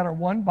members that are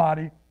one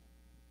body,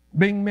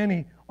 being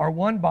many, are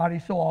one body,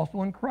 so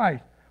also in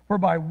Christ. For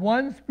by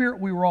one Spirit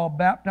we were all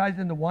baptized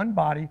into one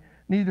body,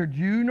 neither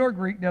Jew nor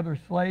Greek, neither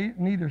slaves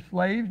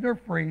nor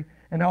free,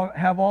 and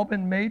have all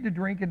been made to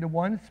drink into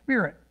one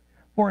Spirit.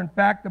 For in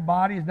fact, the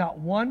body is not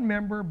one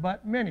member,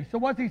 but many. So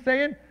what's he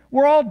saying?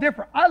 We're all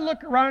different. I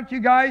look around at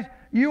you guys.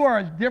 You are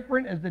as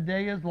different as the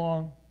day is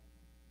long.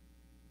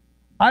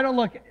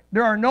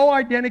 There are no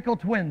identical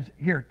twins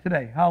here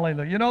today.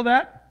 Hallelujah. You know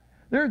that?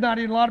 There's not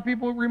even a lot of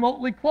people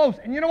remotely close.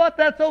 And you know what?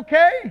 That's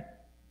okay.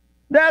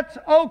 That's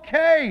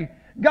okay.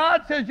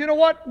 God says, you know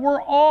what?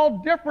 We're all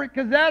different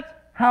because that's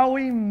how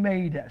He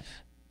made us.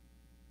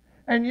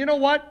 And you know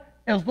what?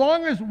 As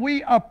long as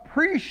we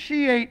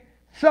appreciate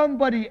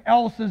somebody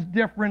else's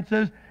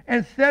differences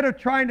instead of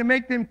trying to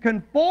make them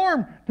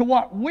conform to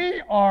what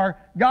we are,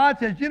 God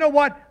says, you know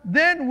what?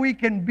 Then we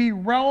can be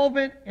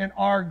relevant in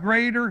our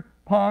greater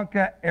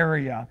Ponca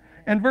area.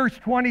 And verse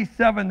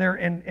 27 there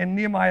in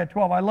Nehemiah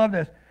 12, I love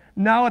this.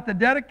 Now at the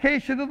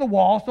dedication of the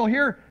wall, so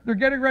here they're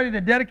getting ready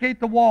to dedicate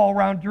the wall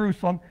around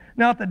Jerusalem.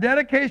 Now at the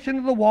dedication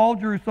of the wall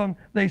of Jerusalem,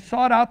 they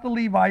sought out the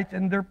Levites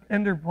in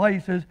their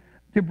places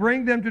to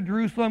bring them to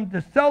Jerusalem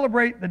to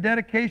celebrate the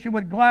dedication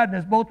with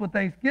gladness, both with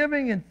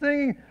thanksgiving and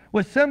singing,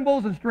 with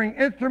cymbals and string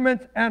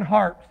instruments and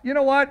harps. You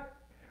know what?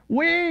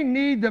 We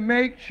need to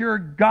make sure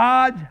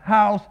God's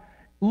house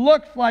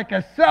looks like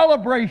a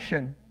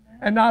celebration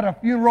and not a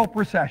funeral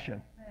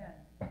procession.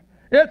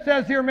 It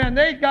says here, man,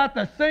 they got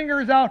the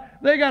singers out,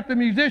 they got the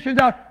musicians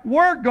out.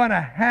 We're going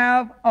to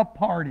have a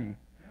party.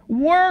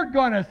 We're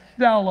going to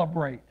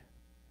celebrate.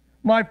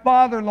 My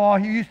father-in-law,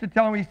 he used to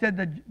tell me, he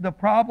said, the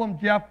problem,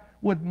 Jeff,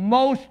 with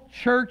most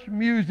church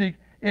music,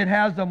 it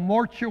has a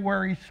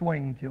mortuary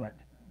swing to it.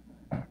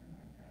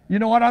 You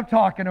know what I'm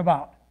talking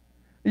about?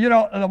 You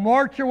know, the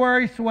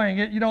mortuary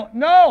swing.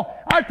 No,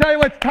 I tell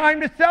you, it's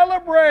time to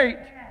celebrate.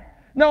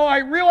 No, I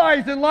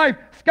realize in life,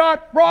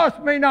 Scott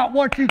Frost may not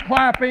want you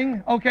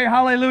clapping. Okay,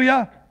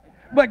 hallelujah.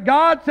 But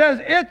God says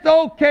it's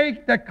okay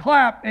to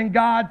clap in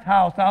God's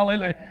house.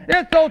 Hallelujah.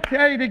 It's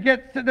okay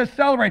to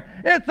celebrate.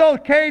 It's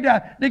okay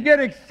to get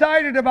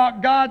excited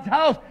about God's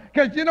house.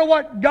 Because you know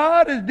what?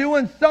 God is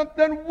doing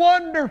something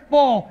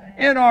wonderful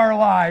in our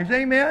lives.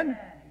 Amen?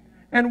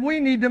 And we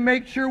need to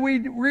make sure we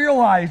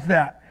realize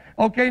that.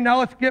 Okay, now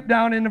let's skip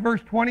down into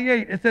verse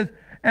 28. It says,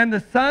 and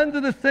the sons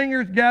of the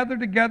singers gathered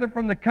together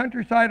from the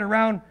countryside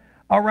around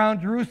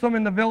Jerusalem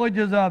in the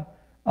villages of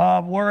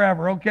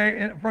wherever,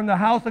 okay, from the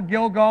house of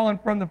Gilgal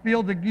and from the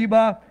fields of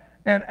Geba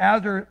and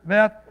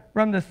Azarveth.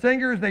 From the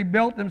singers, they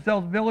built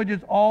themselves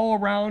villages all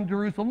around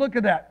Jerusalem. Look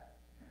at that.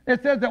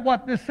 It says that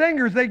what? The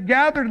singers, they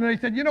gathered and they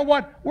said, you know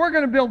what? We're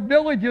going to build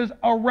villages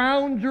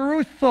around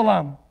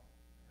Jerusalem.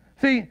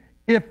 See,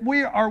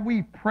 are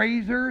we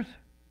praisers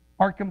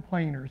or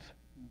complainers?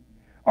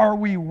 Are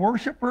we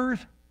worshipers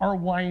or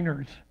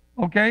whiners?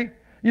 Okay?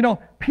 You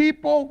know,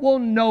 people will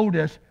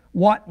notice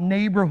what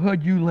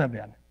neighborhood you live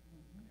in.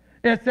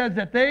 It says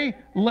that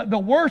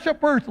the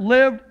worshipers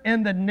lived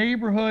in the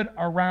neighborhood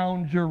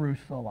around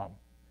Jerusalem.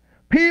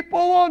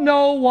 People will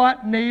know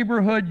what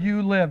neighborhood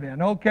you live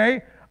in,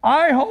 okay?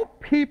 I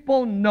hope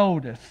people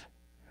notice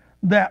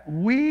that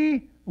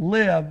we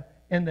live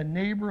in the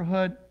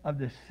neighborhood of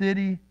the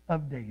city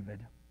of David.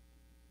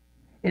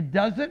 It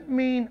doesn't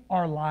mean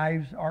our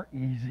lives are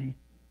easy.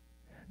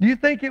 Do you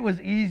think it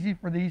was easy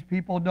for these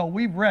people? No,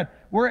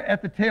 we're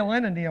at the tail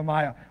end of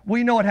Nehemiah.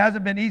 We know it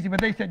hasn't been easy, but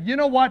they said, you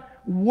know what?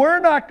 We're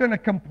not going to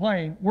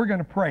complain. We're going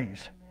to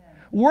praise.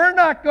 We're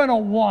not going to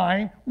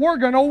whine. We're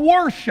going to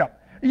worship.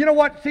 You know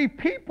what? See,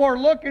 people are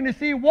looking to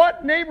see,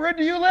 what neighborhood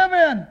do you live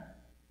in?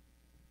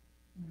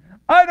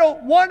 I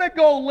don't want to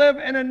go live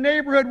in a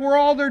neighborhood where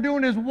all they're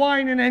doing is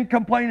whining and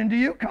complaining. Do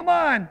you? Come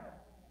on.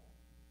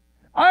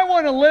 I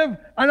want to live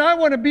and I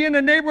want to be in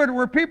a neighborhood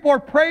where people are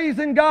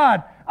praising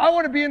God. I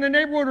want to be in a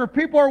neighborhood where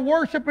people are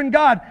worshiping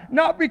God,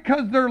 not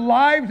because their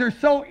lives are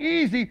so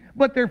easy,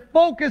 but they're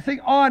focusing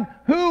on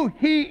who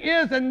He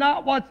is and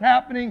not what's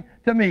happening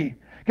to me.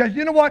 Because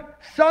you know what?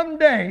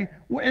 Someday,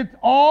 it's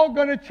all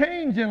going to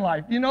change in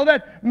life. You know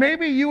that?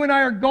 Maybe you and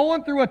I are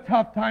going through a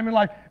tough time in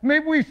life.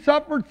 Maybe we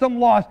suffered some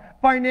loss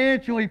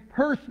financially,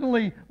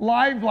 personally,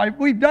 lives-wise.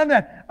 We've done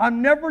that.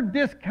 I'm never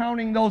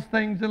discounting those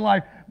things in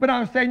life. But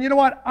I'm saying, you know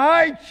what?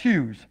 I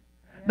choose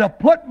to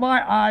put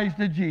my eyes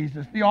to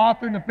Jesus, the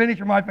author and the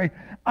finisher of my faith.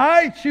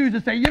 I choose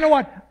to say, you know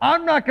what?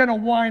 I'm not going to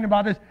whine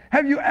about this.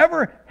 Have you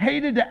ever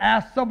hated to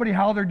ask somebody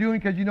how they're doing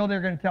because you know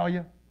they're going to tell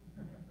you?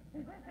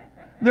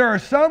 There are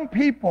some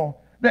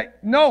people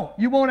that, no,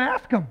 you won't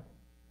ask them.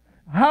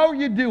 How are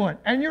you doing?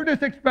 And you're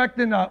just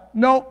expecting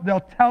no, they'll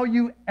tell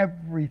you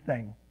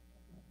everything.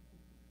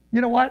 You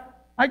know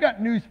what? I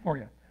got news for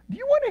you. Do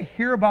you want to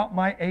hear about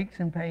my aches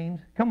and pains?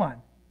 Come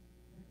on.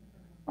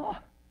 Oh,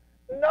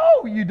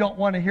 no, you don't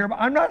want to hear about.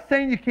 I'm not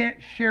saying you can't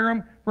share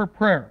them for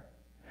prayer.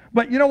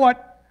 But you know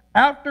what?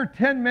 After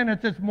 10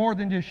 minutes, it's more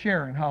than just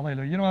sharing.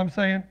 Hallelujah. You know what I'm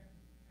saying?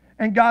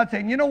 And God's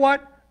saying, you know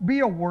what? Be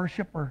a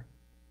worshiper.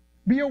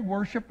 Be a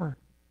worshiper.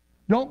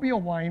 Don't be a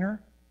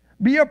whiner.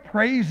 Be a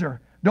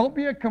praiser. Don't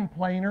be a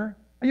complainer.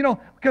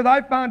 Because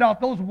I found out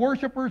those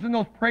worshipers and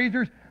those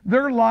praisers,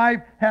 their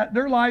lives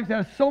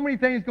have so many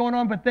things going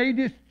on, but they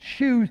just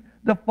choose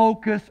to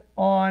focus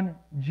on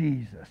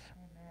Jesus.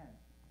 Amen.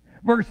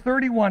 Verse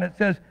 31, it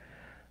says,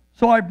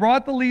 "So I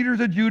brought the leaders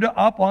of Judah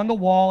up on the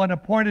wall and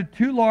appointed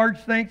 2 large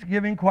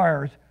thanksgiving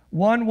choirs.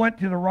 One went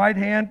to the right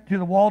hand to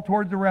the wall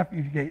towards the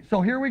refuge gate."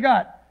 So here we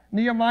got,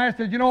 Nehemiah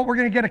says, you know what, we're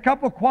going to get a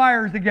couple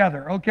choirs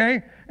together,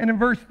 okay? And in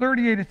verse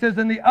 38 it says,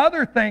 "And the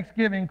other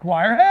thanksgiving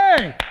choir,"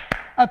 hey,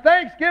 a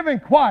thanksgiving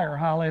choir,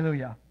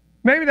 hallelujah.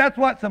 Maybe that's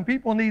what some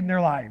people need in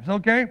their lives,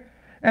 okay?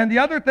 "And the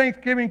other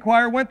thanksgiving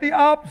choir went the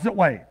opposite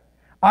way.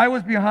 I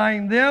was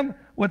behind them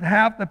with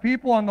half the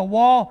people on the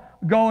wall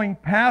going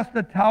past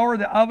the tower of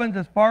the ovens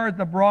as far as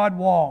the broad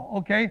wall,"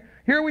 okay?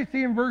 Here we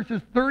see in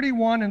verses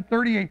 31 and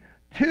 38,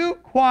 2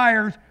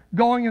 choirs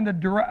going in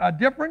a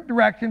different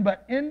direction,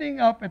 but ending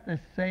up at the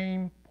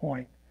same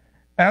point.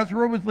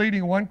 Ezra was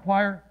leading one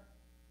choir.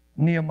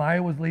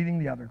 Nehemiah was leading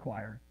the other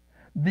choir.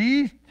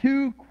 These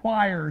 2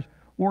 choirs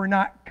were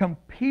not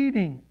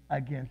competing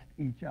against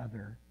each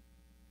other.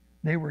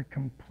 They were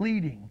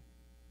completing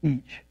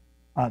each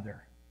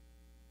other.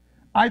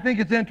 I think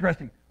it's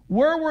interesting.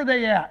 Where were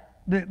they at,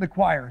 the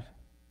choirs?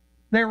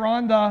 They were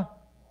on the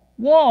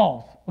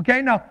walls.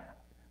 Okay, now,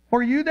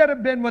 for you that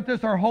have been with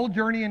us our whole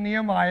journey in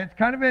Nehemiah, it's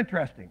kind of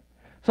interesting.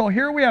 So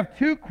here we have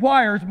 2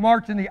 choirs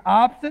marched in the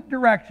opposite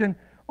direction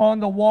on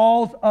the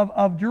walls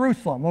of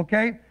Jerusalem,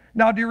 okay?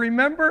 Now, do you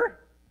remember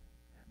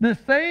the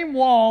same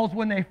walls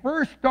when they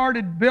first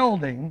started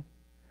building?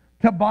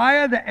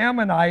 Tobiah the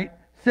Ammonite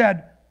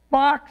said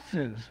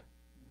foxes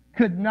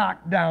could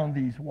knock down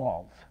these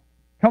walls.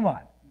 Come on.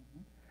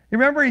 You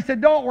remember he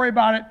said, don't worry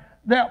about it.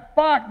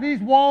 These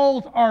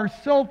walls are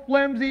so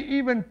flimsy,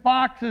 even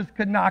foxes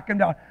could knock them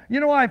down. You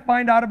know what I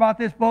find out about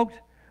this, folks?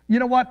 You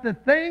know what? The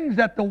things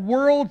that the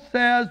world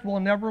says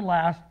will never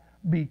last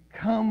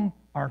become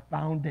our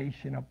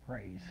foundation of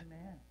praise.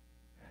 Amen.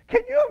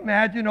 Can you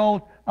imagine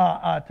old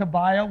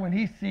Tobiah when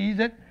he sees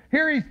it?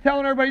 Here he's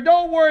telling everybody,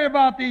 don't worry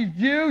about these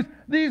Jews.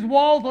 These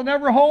walls will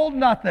never hold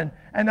nothing.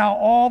 And now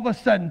all of a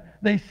sudden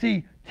they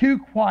see 2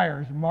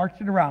 choirs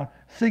marching around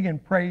singing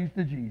praise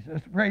to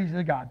Jesus, praise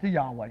to God, to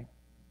Yahweh.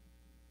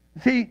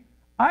 See,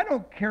 I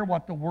don't care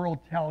what the world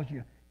tells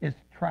you is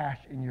trash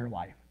in your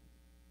life.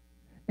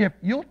 If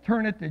you'll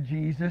turn it to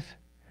Jesus,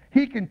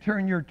 he can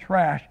turn your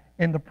trash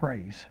into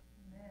praise.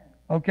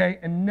 Okay?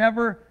 And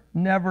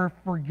never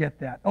forget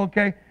that.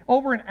 Okay?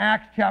 Over in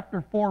Acts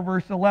chapter 4,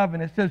 verse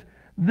 11, it says,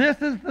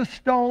 "This is the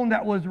stone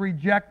that was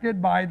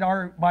rejected by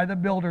the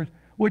builders,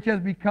 which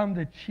has become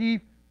the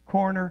chief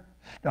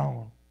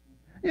cornerstone."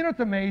 You know, it's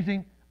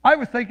amazing. I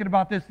was thinking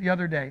about this the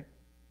other day.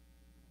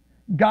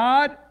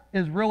 God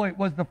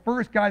was the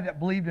first guy that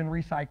believed in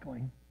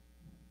recycling.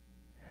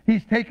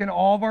 He's taken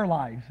all of our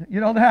lives.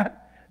 You know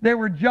that? They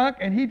were junk,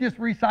 and he just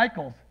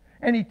recycles.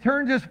 And he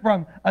turns us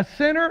from a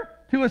sinner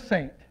to a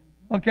saint.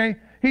 Okay?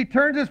 He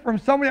turns us from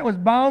somebody that was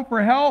bound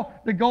for hell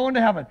to going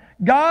to heaven.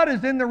 God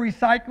is in the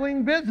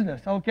recycling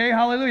business. Okay?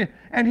 Hallelujah.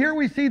 And here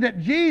we see that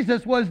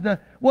Jesus was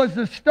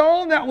the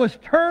stone that was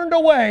turned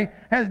away,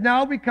 has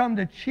now become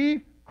the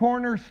chief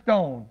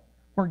cornerstone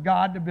for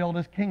God to build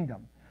his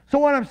kingdom. So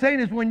what I'm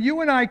saying is when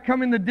you and I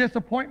come into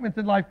disappointments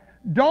in life,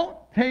 don't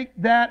take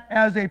that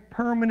as a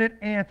permanent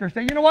answer.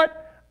 Say, you know what?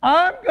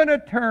 I'm going to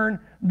turn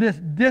this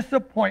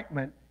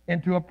disappointment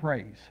into a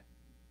praise.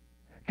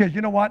 Because you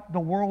know what? The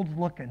world's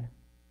looking.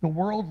 The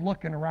world's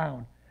looking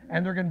around.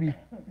 And they're going to be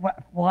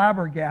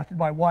flabbergasted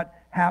by what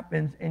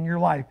happens in your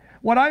life.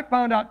 What I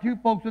found out too,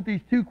 folks, with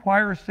these 2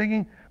 choirs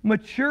singing,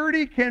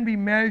 maturity can be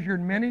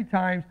measured many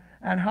times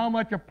on how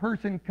much a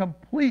person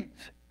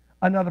completes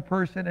another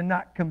person and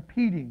not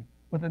competing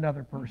with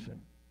another person.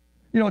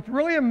 You know, it's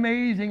really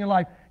amazing in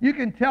life. You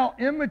can tell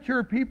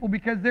immature people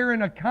because they're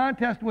in a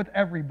contest with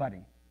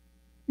everybody.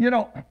 You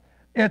know,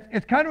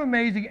 it's kind of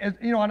amazing, as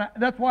you know, and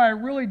that's why I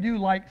really do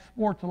like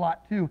sports a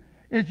lot too.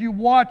 Is you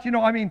watch, you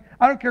know, I mean,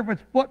 I don't care if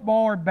it's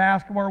football or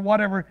basketball or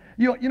whatever.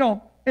 You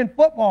know, in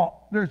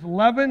football, there's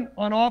 11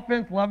 on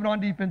offense, 11 on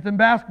defense. In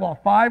basketball,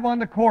 5 on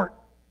the court.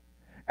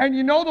 And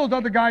you know those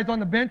other guys on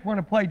the bench want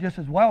to play just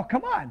as well.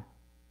 Come on.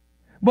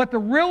 But the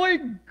really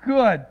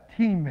good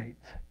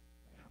teammates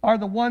are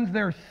the ones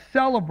they're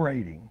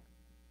celebrating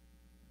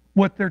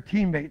with their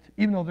teammates,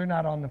 even though they're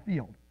not on the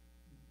field.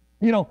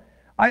 You know,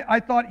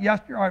 I thought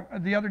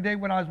the other day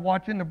when I was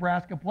watching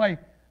Nebraska play,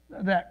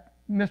 that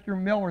Mr.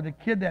 Miller, the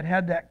kid that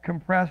had that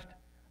compressed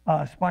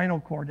spinal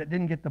cord that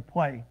didn't get to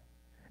play,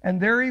 and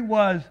there he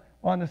was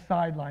on the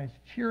sidelines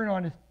cheering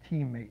on his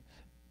teammates.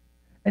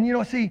 And you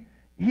know, see,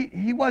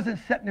 he wasn't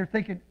sitting there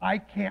thinking, I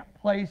can't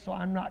play, so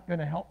I'm not going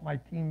to help my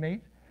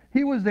teammates.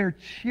 He was there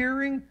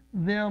cheering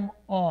them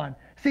on.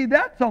 See,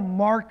 that's a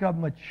mark of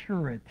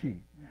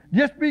maturity.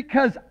 Just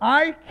because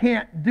I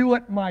can't do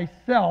it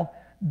myself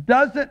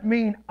doesn't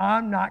mean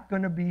I'm not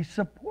going to be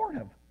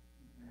supportive.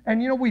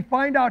 And you know, we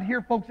find out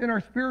here, folks, in our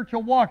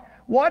spiritual walk,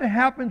 what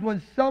happens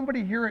when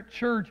somebody here at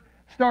church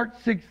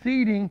starts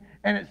succeeding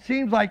and it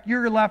seems like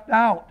you're left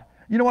out.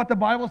 You know what the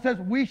Bible says?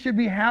 We should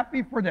be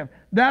happy for them.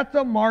 That's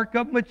a mark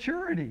of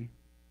maturity.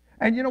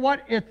 And you know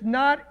what? It's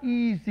not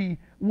easy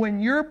when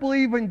you're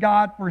believing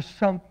God for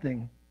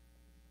something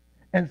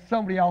and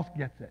somebody else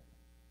gets it.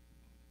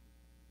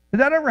 Has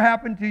that ever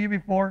happened to you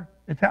before?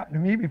 It's happened to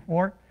me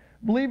before.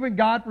 Believing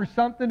God for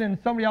something and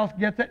somebody else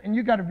gets it and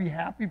you got to be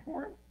happy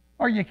for him?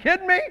 Are you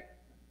kidding me?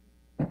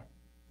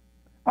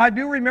 I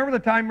do remember the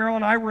time Meryl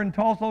and I were in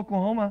Tulsa,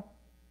 Oklahoma.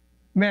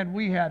 Man,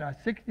 we had a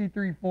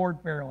 63 Ford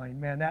Fairlane.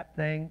 Man, that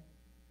thing.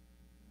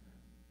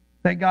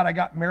 Thank God I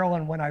got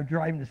Maryland when I was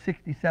driving the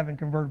 67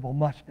 convertible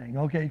Mustang,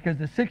 okay? Because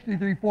the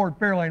 63 Ford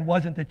Fairlane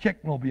wasn't the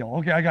chick mobile,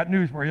 okay? I got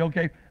news for you,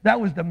 okay?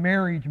 That was the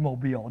marriage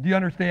mobile. Do you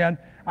understand?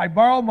 I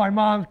borrowed my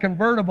mom's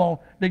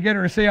convertible to get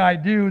her to say I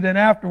do. Then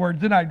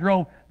afterwards, then I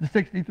drove the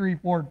 63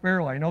 Ford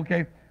Fairlane,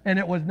 okay? And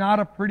it was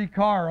not a pretty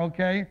car,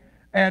 okay?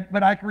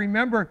 But I can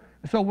remember,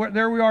 so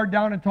there we are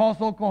down in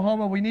Tulsa,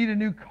 Oklahoma. We need a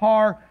new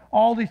car.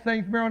 All these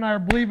things. Meryl and I are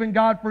believing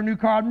God for a new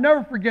car. I'll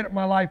never forget it in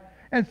my life.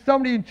 And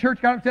somebody in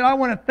church got up and said, I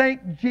want to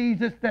thank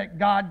Jesus that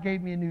God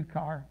gave me a new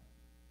car.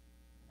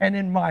 And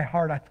in my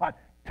heart, I thought,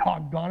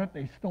 doggone it,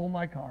 they stole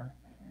my car.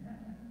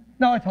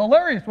 Now, it's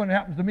hilarious when it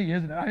happens to me,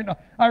 isn't it?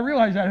 I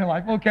realize that in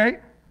life, okay?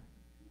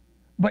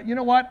 But you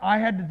know what? I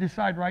had to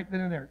decide right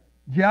then and there.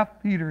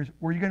 Jeff, Peters,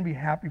 were you going to be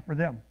happy for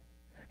them?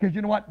 Because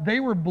you know what?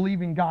 They were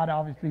believing God,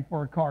 obviously,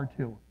 for a car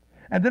too.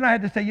 And then I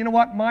had to say, you know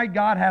what? My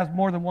God has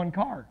more than one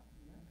car.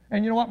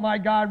 And you know what? My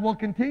God will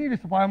continue to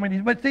supply my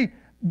needs. But see,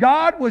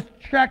 God was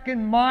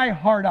checking my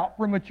heart out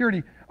for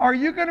maturity. Are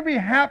you going to be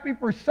happy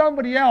for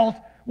somebody else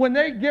when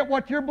they get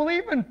what you're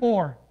believing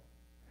for?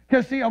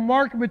 Because see, a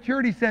mark of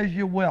maturity says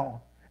you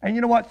will. And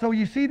you know what? So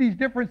you see these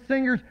different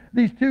singers,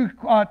 these two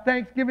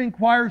Thanksgiving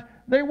choirs,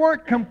 they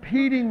weren't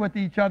competing with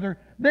each other.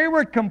 They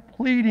were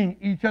completing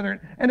each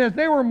other. And as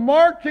they were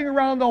marching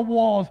around the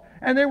walls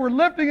and they were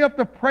lifting up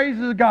the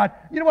praises of God,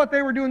 you know what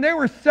they were doing? They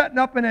were setting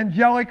up an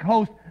angelic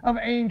host of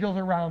angels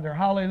around there.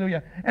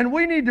 Hallelujah. And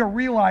we need to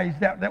realize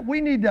that we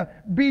need to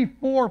be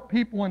for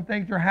people when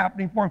things are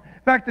happening for them.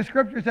 In fact, the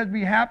scripture says,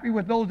 be happy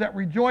with those that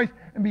rejoice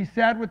and be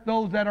sad with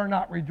those that are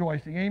not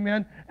rejoicing.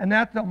 Amen? And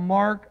that's a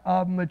mark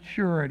of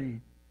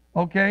maturity.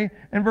 Okay?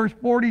 In verse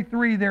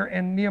 43 there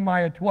in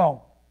Nehemiah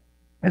 12,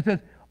 it says,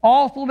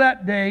 also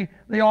that day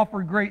they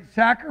offered great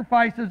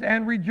sacrifices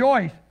and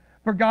rejoiced,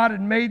 for God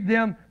had made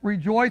them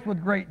rejoice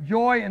with great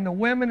joy, and the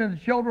women and the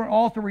children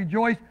also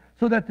rejoiced,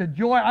 so that the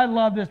joy, I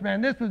love this,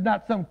 man, this was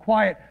not some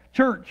quiet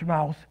church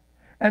mouse,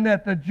 and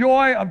that the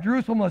joy of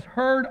Jerusalem was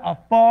heard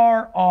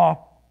afar off.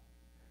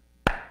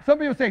 Some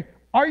people say,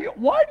 why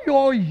do you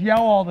always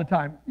yell all the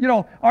time? You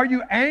know, are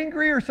you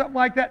angry or something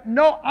like that?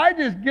 No, I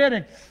just get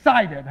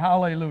excited.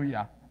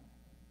 Hallelujah.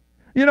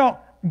 You know,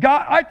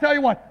 God, I tell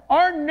you what,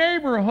 our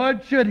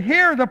neighborhood should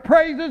hear the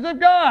praises of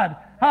God.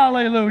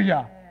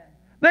 Hallelujah.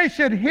 They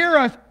should hear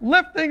us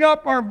lifting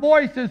up our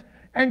voices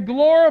and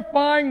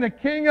glorifying the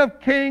King of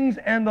Kings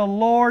and the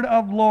Lord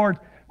of Lords.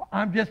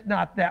 I'm just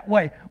not that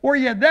way. Were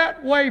you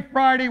that way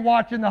Friday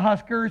watching the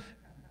Huskers?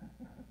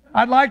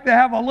 I'd like to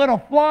have a little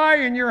fly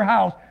in your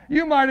house.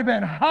 You might have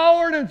been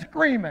hollering and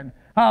screaming.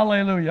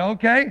 Hallelujah,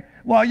 okay?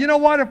 Well, you know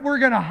what? If we're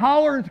going to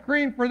holler and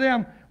scream for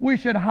them, we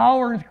should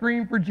holler and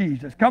scream for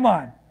Jesus. Come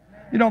on.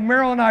 You know,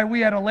 Meryl and I, we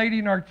had a lady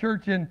in our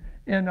church in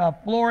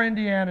Flora,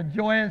 Indiana,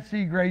 Joanne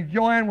Seagrave.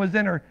 Joanne was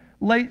in her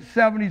late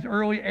 70s,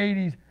 early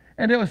 80s.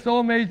 And it was so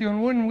amazing.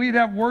 And when we'd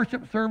have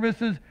worship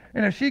services,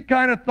 and if she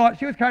kind of thought,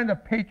 she was kind of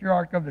the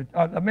patriarch of the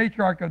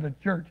matriarch of the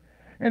church.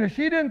 And if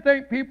she didn't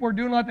think people were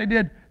doing what they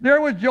did, there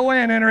was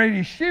Joanne in her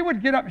 80s. She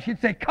would get up and she'd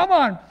say, come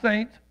on,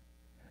 saints.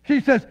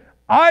 She says,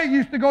 I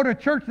used to go to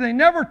church and they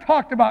never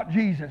talked about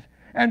Jesus.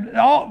 And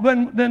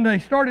then they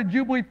started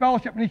Jubilee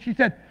Fellowship, and she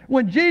said,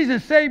 when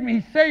Jesus saved me,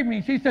 he saved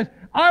me. She says,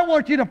 I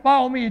want you to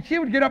follow me. And she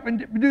would get up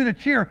and do the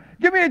cheer.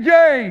 Give me a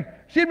J.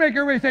 She'd make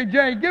everybody say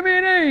J. Give me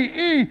an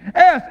E. E,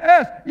 S,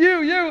 S,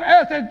 U, U,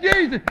 S, S,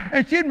 Jesus.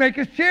 And she'd make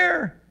us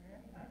cheer.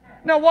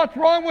 Now, what's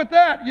wrong with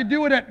that? You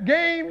do it at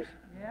games.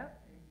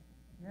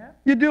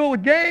 You do it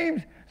with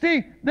games.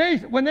 See,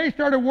 when they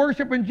started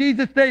worshiping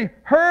Jesus, they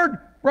heard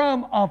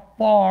from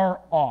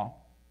afar off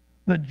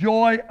the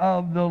joy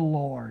of the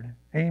Lord.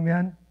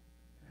 Amen.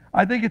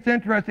 I think it's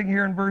interesting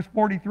here in verse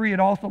 43, it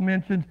also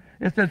mentions,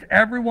 it says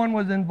everyone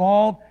was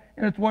involved,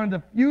 and it's one of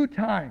the few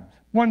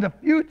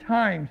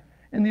times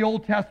in the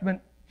Old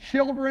Testament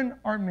children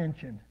are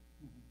mentioned.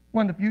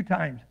 One of the few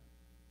times.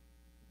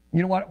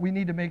 You know what we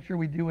need to make sure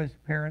we do as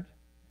parents?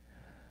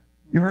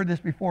 You heard this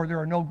before, there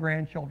are no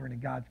grandchildren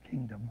in God's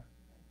kingdom.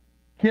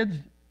 Kids,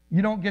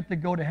 you don't get to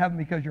go to heaven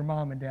because your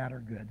mom and dad are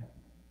good.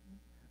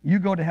 You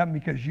go to heaven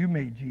because you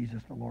made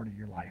Jesus the Lord of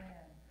your life.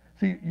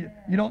 See,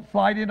 you don't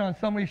slide in on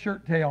somebody's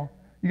shirt tail.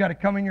 You got to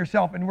come in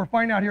yourself. And we're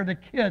finding out here the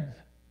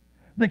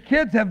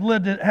kids had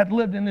lived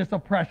in this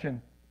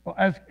oppression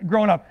as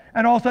grown up.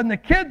 And all of a sudden the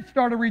kids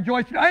started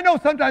rejoicing. I know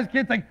sometimes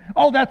kids think,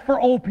 oh, that's for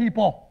old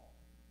people.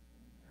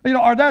 You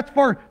know, or that's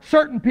for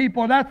certain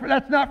people. That's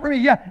not for me.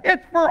 Yeah,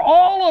 it's for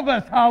all of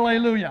us.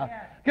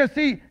 Hallelujah. Because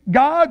see,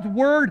 God's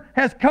word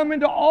has come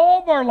into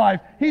all of our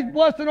lives. He's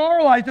blessing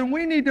our lives, and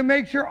we need to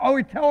make sure,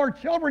 we tell our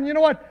children, you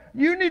know what?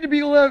 You need to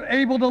be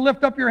able to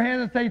lift up your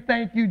hand and say,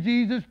 thank you,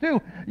 Jesus,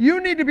 too.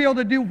 You need to be able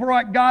to do for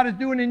what God is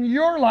doing in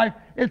your life.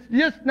 It's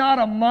just not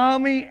a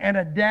mommy and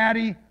a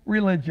daddy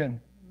religion.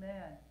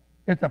 Amen.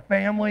 It's a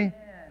family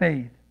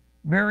faith.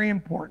 Very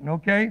important,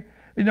 okay?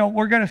 You know,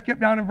 we're going to skip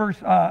down in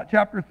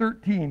chapter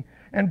 13.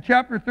 And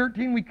chapter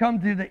 13, we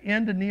come to the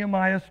end of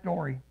Nehemiah's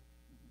story.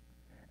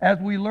 As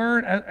we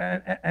learn,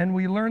 and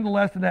we learn the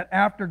lesson that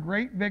after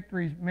great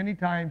victories, many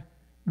times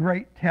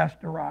great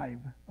tests arrive,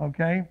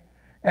 okay?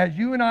 As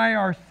you and I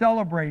are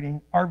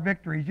celebrating our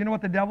victories, you know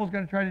what the devil's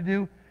going to try to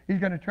do? He's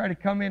going to try to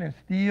come in and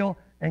steal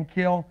and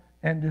kill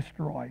and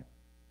destroy.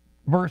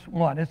 Verse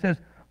 1, it says,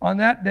 on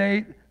that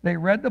day they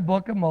read the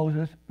book of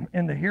Moses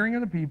in the hearing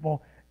of the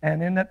people,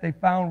 and in that they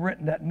found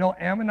written that no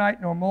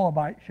Ammonite nor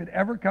Moabite should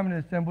ever come to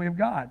the assembly of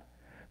God,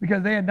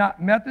 because they had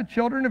not met the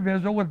children of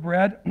Israel with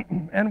bread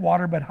and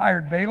water, but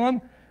hired Balaam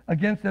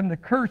against them to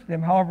curse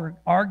them. However,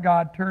 our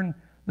God turned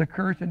the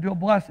curse into a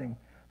blessing.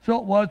 So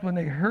it was when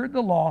they heard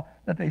the law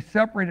that they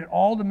separated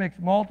all the mixed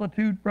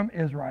multitude from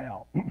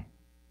Israel.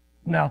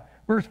 Now,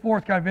 verse 4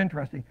 is kind of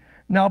interesting.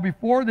 Now,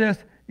 before this,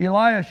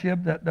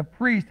 Eliashib, the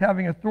priest,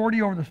 having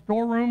authority over the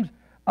storerooms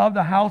of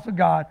the house of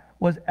God,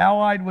 was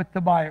allied with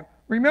Tobiah.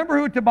 Remember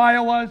who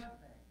Tobiah was?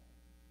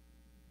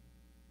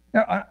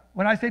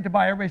 When I say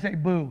Tobiah, everybody say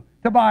boo.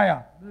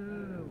 Tobiah.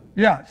 Boo.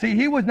 Yeah, see,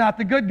 he was not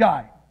the good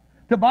guy.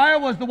 Tobiah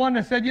was the one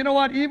that said, you know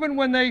what, even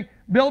when they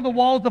build the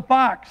walls of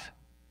Fox,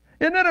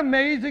 isn't it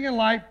amazing in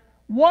life?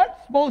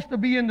 What's supposed to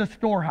be in the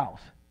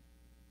storehouse?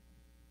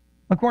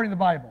 According to the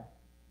Bible.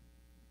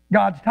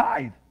 God's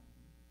tithe.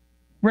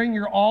 Bring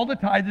all the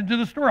tithes into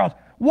the storehouse.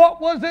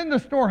 What was in the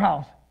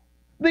storehouse?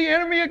 The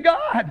enemy of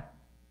God.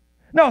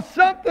 Now,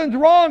 something's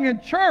wrong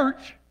in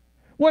church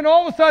when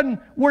all of a sudden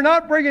we're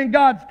not bringing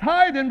God's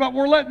tithe in, but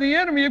we're letting the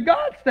enemy of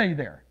God stay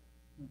there.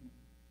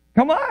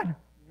 Come on.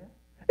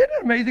 Isn't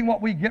it amazing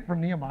what we get from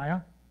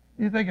Nehemiah?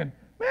 You're thinking,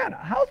 man,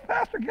 how's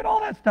Pastor get all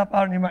that stuff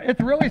out of Nehemiah? It's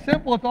really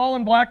simple. It's all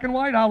in black and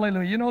white.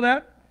 Hallelujah. You know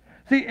that?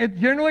 See, it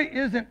generally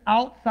isn't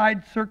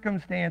outside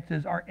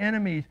circumstances, our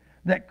enemies,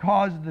 that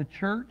cause the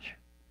church,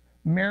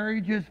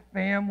 marriages,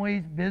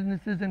 families,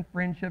 businesses, and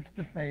friendships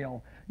to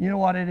fail. You know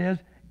what it is?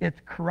 It's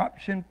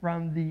corruption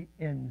from the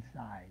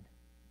inside.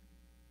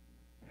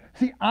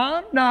 See,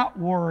 I'm not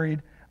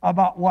worried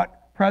about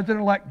what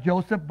President-elect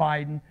Joseph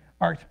Biden,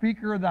 our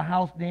Speaker of the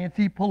House,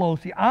 Nancy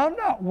Pelosi, I'm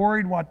not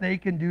worried what they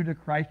can do to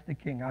Christ the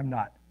King. I'm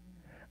not.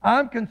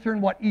 I'm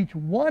concerned what each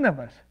one of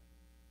us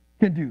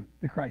can do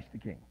to Christ the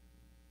King.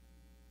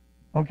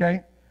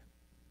 Okay?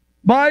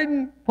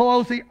 Biden,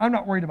 Pelosi, I'm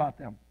not worried about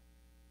them.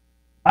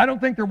 I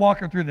don't think they're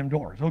walking through them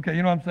doors. Okay,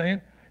 you know what I'm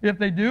saying? If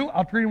they do,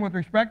 I'll treat them with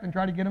respect and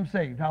try to get them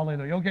saved.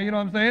 Hallelujah. Okay, you know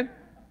what I'm saying?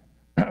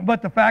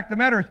 But the fact of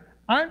the matter is,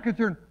 I'm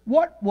concerned,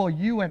 what will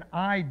you and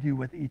I do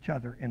with each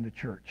other in the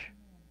church?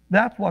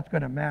 That's what's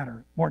going to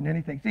matter more than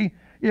anything. See,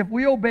 if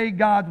we obey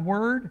God's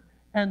word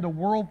and the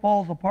world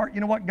falls apart,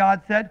 you know what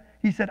God said?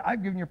 He said,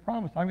 I've given you a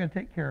promise. I'm going to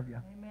take care of you.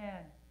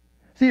 Amen.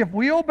 See, if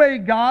we obey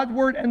God's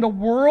word and the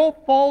world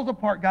falls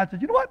apart, God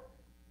says, you know what?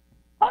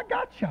 I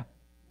got you.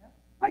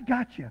 I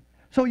got you.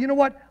 So you know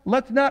what?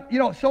 Let's not,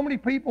 so many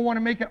people want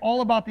to make it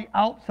all about the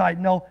outside.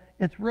 No,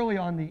 it's really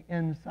on the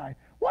inside.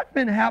 What's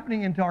been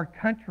happening into our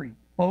country,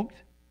 folks?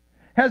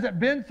 Has it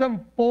been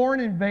some foreign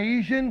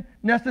invasion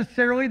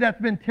necessarily that's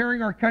been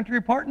tearing our country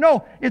apart?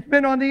 No, it's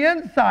been on the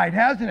inside,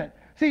 hasn't it?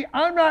 See,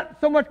 I'm not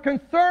so much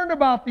concerned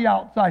about the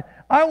outside.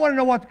 I want to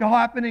know what's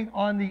happening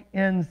on the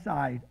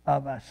inside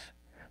of us.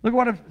 Look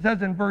what it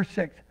says in verse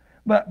 6.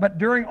 But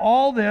during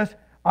all this,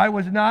 I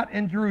was not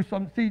in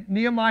Jerusalem. See,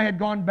 Nehemiah had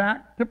gone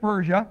back to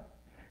Persia.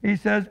 He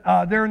says,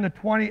 there in the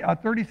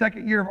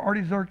 32nd year of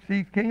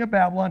Artaxerxes, king of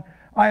Babylon,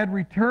 I had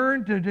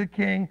returned to the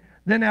king.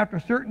 Then after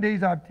certain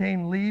days, I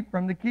obtained leave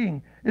from the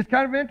king. It's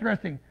kind of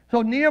interesting.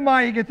 So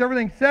Nehemiah, he gets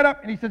everything set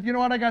up, and he says, you know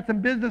what, I got some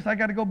business. I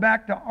got to go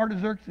back to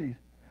Artaxerxes.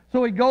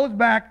 So he goes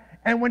back,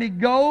 and when he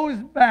goes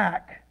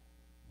back,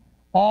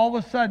 all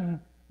of a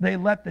sudden, they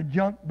let the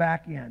junk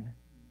back in.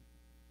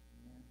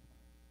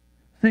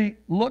 See,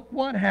 look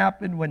what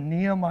happened when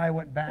Nehemiah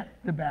went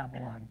back to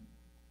Babylon.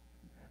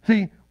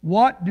 See,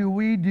 what do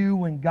we do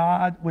with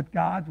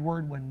God's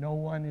word when no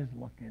one is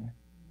looking?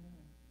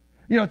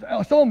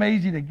 It's so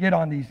amazing to get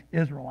on these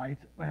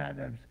Israelites,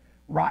 those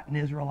rotten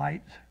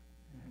Israelites,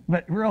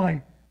 but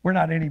really, we're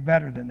not any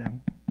better than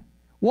them.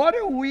 What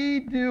are we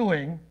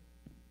doing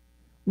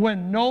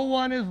when no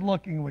one is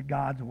looking with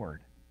God's word?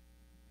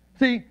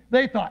 See,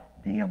 they thought,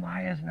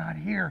 Nehemiah's not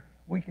here.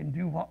 We can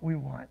do what we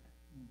want.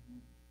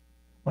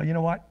 Well, you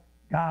know what?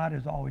 God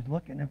is always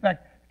looking. In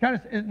fact, kind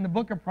of in the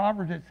book of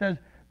Proverbs, it says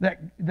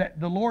that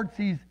the Lord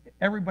sees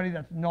everybody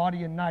that's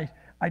naughty and nice.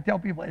 I tell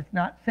people it's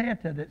not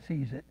Santa that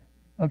sees it.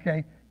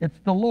 Okay? It's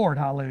the Lord.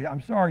 Hallelujah.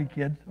 I'm sorry,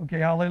 kids. Okay,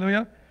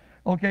 hallelujah.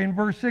 Okay, in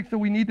verse 6, so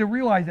we need to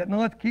realize that. Now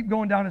let's keep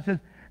going down. It says,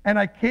 and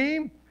I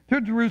came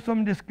to Jerusalem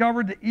and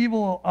discovered the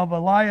evil of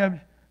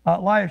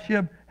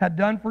Eliashib had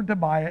done for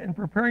Tobiah in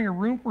preparing a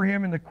room for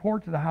him in the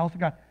courts of the house of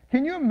God.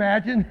 Can you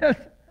imagine this?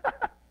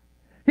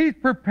 He's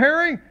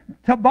preparing.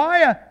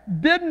 Tobiah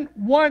didn't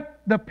want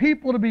the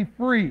people to be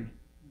free.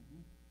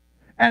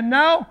 And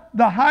now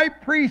the high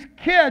priest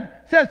kid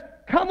says,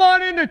 come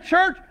on into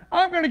church.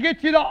 I'm going to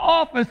get you the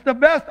office, the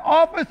best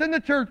office in the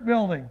church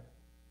building.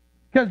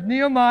 Because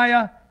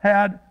Nehemiah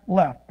had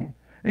left.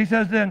 He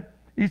says, and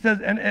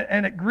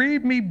it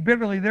grieved me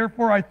bitterly.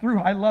 Therefore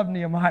I love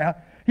Nehemiah.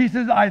 He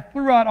says, I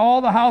threw out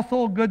all the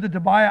household goods of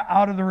Tobiah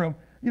out of the room.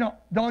 You know,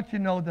 don't you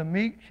know the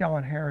meek shall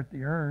inherit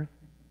the earth?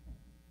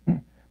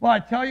 Well, I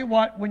tell you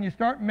what, when you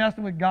start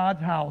messing with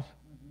God's house,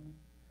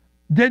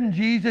 didn't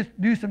Jesus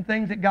do some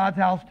things at God's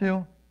house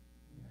too?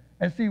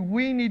 And see,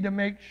 we need to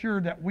make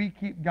sure that we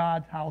keep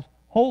God's house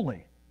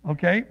holy.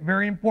 Okay?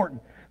 Very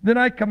important. Then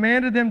I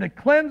commanded them to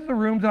cleanse the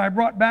rooms, and I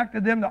brought back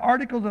to them the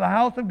articles of the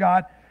house of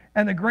God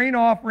and the grain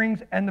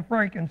offerings and the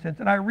frankincense.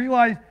 And I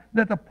realized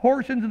that the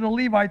portions of the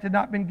Levites had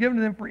not been given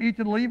to them, for each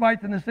of the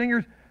Levites and the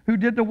singers who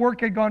did the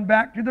work had gone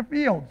back to the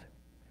fields.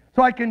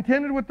 So I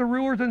contended with the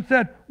rulers and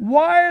said,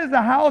 why is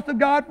the house of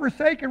God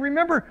forsaken?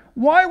 Remember,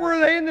 why were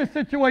they in this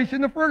situation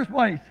in the first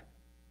place?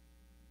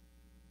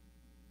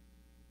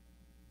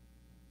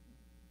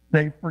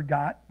 They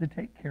forgot to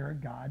take care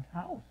of God's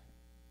house.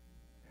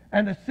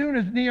 And as soon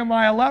as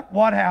Nehemiah left,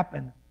 what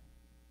happened?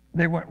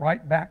 They went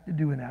right back to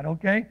doing that,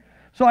 okay?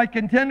 So I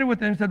contended with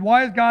them and said,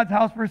 why is God's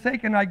house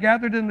forsaken? I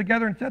gathered them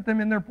together and set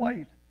them in their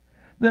place.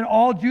 Then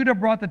all Judah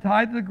brought the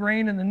tithe of the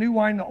grain and the new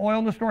wine, the oil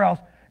in the storehouse.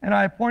 And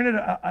I appointed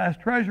as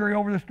treasury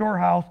over the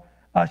storehouse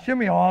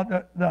Shimei,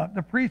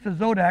 the priest of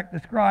Zodak, the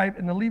scribe,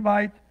 and the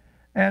Levites.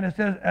 And it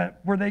says,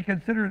 where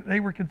they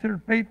were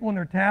considered faithful in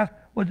their task,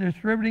 was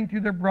distributing to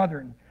their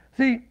brethren.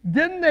 See,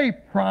 didn't they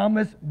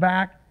promise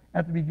back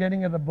at the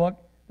beginning of the book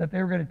that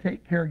they were going to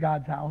take care of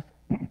God's house?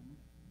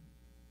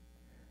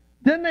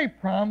 Didn't they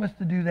promise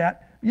to do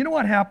that? You know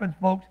what happens,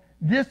 folks?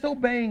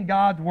 Disobeying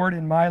God's word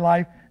in my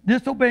life,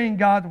 disobeying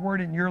God's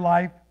word in your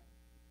life,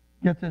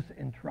 gets us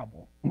in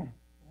trouble.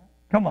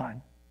 Come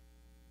on.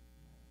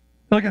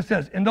 Look, it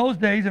says, in those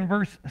days, in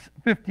verse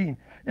 15,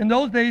 in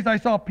those days I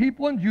saw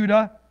people in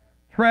Judah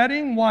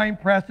treading wine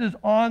presses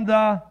on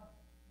the...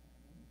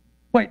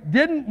 Wait,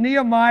 didn't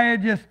Nehemiah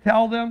just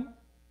tell them?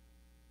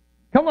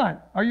 Come on,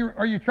 are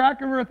you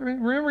tracking with me?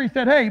 Remember he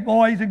said, hey,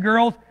 boys and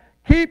girls,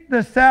 keep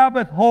the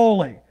Sabbath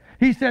holy.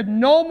 He said,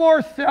 no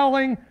more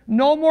selling,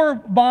 no more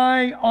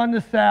buying on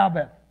the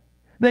Sabbath.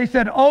 They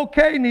said,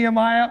 okay,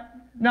 Nehemiah.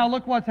 Now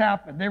look what's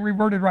happened. They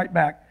reverted right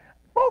back.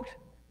 Folks,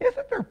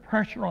 isn't there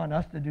pressure on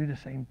us to do the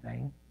same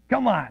thing?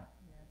 Come on.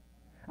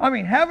 I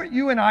mean, haven't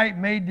you and I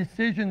made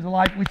decisions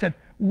like we said,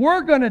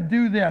 we're going to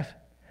do this,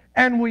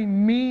 and we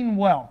mean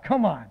well.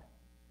 Come on.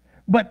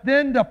 But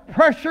then the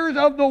pressures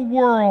of the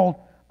world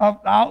of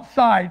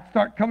outside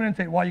start coming in and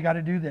saying, well, you got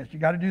to do this, you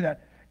got to do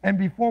that. And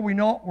before we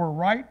know it, we're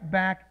right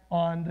back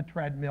on the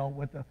treadmill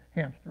with the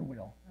hamster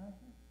wheel.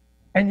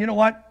 And you know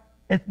what?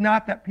 It's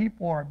not that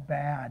people are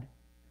bad.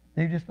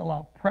 They just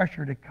allow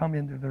pressure to come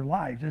into their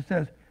lives. It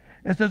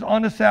says,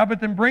 on the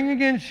Sabbath, and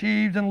bringing in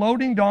sheaves and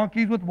loading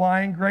donkeys with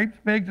wine, grapes,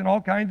 figs, and all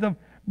kinds of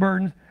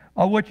burdens,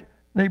 which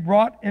they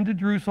brought into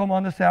Jerusalem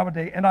on the Sabbath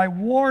day. And I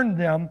warned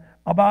them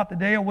about the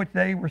day on which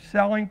they were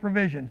selling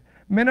provisions.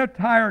 Men of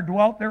Tyre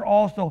dwelt there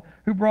also,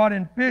 who brought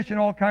in fish and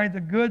all kinds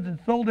of goods and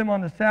sold them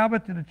on the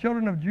Sabbath to the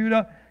children of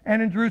Judah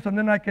and in Jerusalem.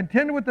 Then I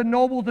contended with the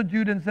nobles of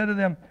Judah and said to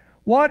them,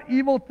 what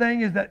evil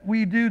thing is that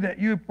we do that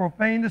you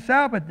profane the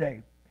Sabbath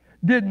day?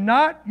 Did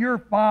not your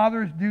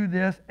fathers do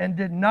this, and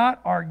did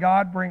not our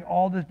God bring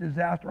all this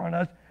disaster on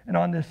us and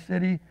on this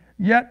city?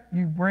 Yet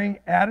you bring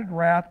added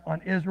wrath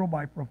on Israel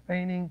by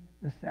profaning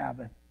the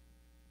Sabbath.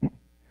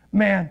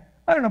 Man,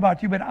 I don't know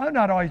about you, but I'm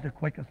not always the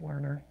quickest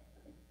learner.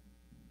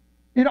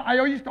 You know,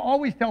 I used to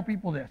always tell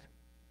people this.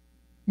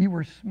 You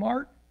were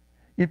smart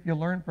if you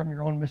learned from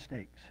your own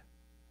mistakes.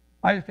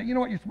 I just say, you know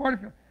what, you're smart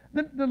if you...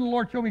 Then the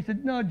Lord showed me, he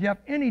said, no, Jeff,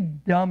 any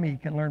dummy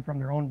can learn from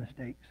their own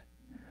mistakes.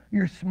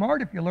 You're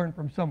smart if you learn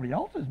from somebody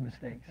else's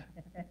mistakes.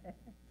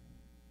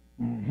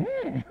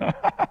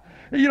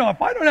 Mm-hmm. You know,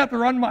 if I don't have to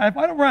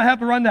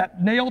run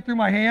that nail through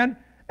my hand,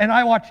 and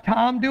I watch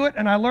Tom do it,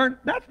 and I learn,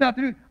 that's not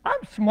to do.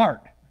 I'm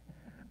smart.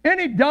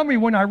 Any dummy,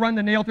 when I run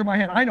the nail through my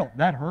hand, I know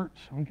that hurts.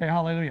 Okay,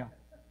 hallelujah.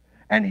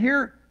 And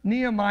here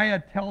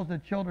Nehemiah tells the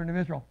children of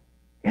Israel,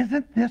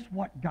 isn't this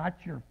what got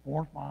your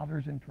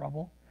forefathers in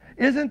trouble?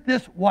 Isn't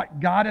this what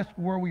got us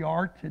where we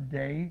are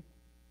today?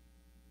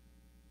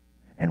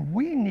 And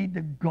we need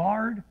to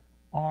guard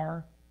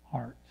our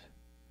hearts,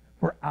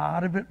 for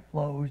out of it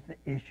flows the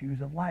issues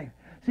of life.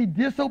 See,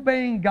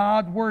 disobeying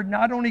God's word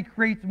not only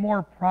creates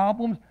more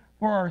problems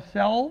for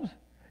ourselves,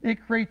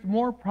 it creates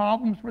more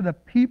problems for the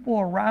people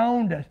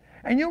around us.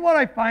 And you know what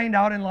I find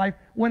out in life?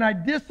 When I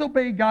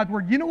disobey God's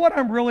word, you know what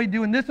I'm really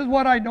doing? This is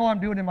what I know I'm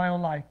doing in my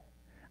own life.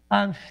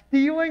 I'm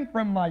stealing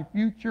from my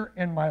future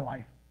in my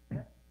life.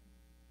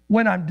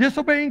 When I'm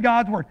disobeying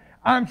God's word,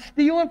 I'm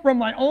stealing from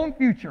my own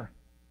future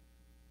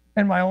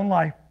in my own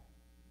life.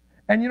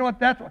 And you know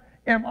what?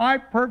 Am I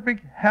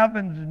perfect?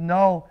 Heavens,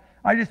 no.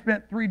 I just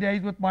spent 3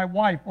 days with my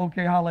wife.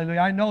 Okay, hallelujah.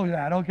 I know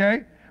that,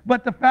 okay?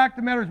 But the fact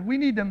of the matter is we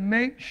need to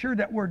make sure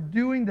that we're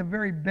doing the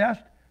very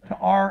best to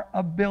our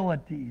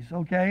abilities,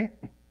 okay?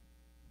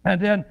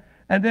 And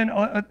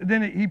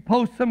then he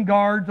posts some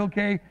guards,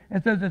 okay,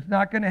 and says it's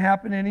not going to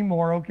happen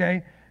anymore,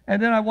 okay?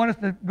 And then I want us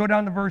to go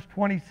down to verse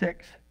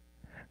 26.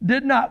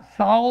 Did not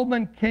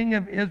Solomon, king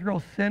of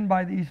Israel, sin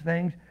by these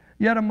things?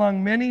 Yet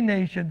among many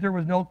nations there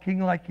was no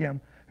king like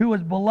him, who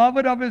was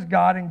beloved of his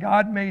God, and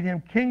God made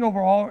him king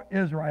over all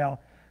Israel.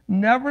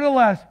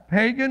 Nevertheless,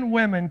 pagan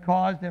women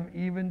caused him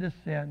even to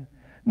sin.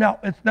 Now,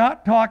 it's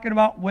not talking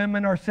about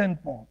women are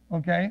sinful,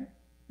 okay?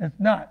 It's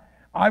not.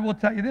 I will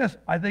tell you this.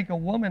 I think a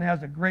woman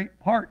has a great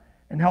part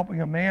in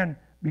helping a man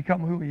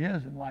become who he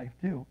is in life,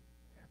 too.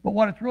 But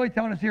what it's really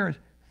telling us here is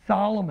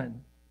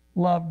Solomon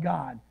loved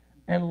God.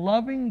 And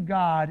loving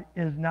God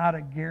is not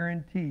a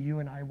guarantee you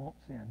and I won't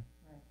sin.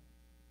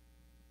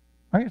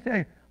 I'm going to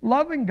say,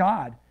 loving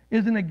God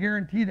isn't a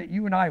guarantee that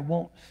you and I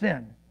won't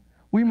sin.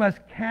 We must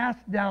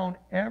cast down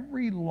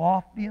every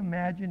lofty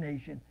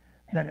imagination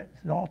that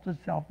exalts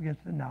itself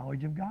against the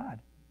knowledge of God.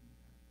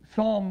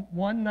 Psalm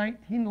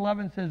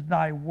 119:11 says,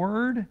 Thy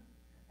word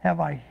have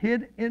I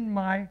hid in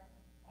my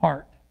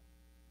heart,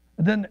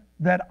 then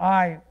that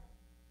I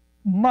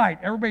might.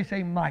 Everybody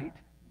say might.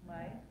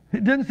 Might.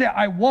 It didn't say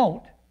I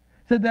won't.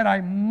 It said that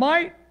I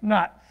might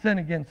not sin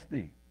against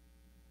thee.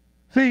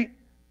 See,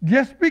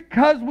 just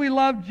because we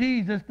love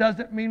Jesus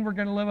doesn't mean we're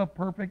going to live a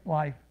perfect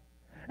life.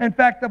 In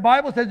fact, the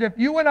Bible says if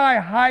you and I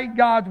hide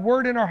God's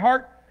word in our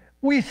heart,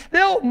 we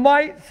still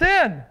might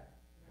sin.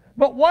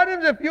 But what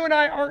if you and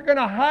I aren't going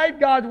to hide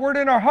God's word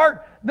in our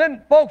heart?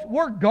 Then, folks,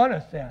 we're going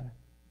to sin.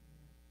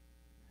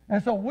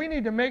 And so we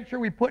need to make sure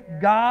we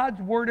put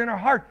God's word in our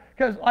heart.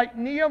 Because like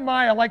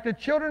Nehemiah, like the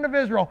children of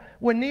Israel,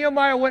 when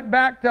Nehemiah went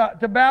back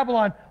to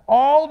Babylon,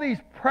 all these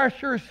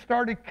pressures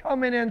started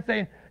coming in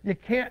saying, you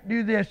can't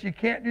do this, you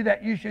can't do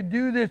that, you should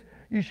do this,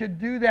 you should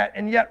do that.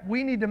 And yet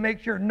we need to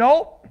make sure,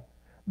 nope,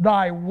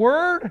 thy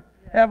word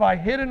have I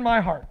hid in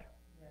my heart,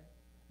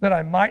 that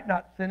I might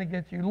not sin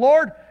against you.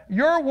 Lord,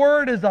 your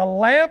word is a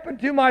lamp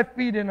unto my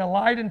feet and a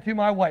light unto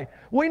my way.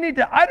 We need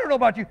to, I don't know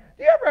about you,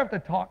 do you ever have to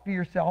talk to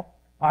yourself?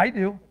 I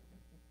do.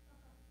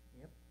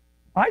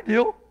 I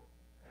do.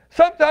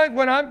 Sometimes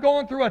when I'm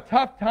going through a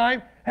tough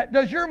time,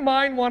 does your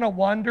mind want to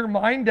wander?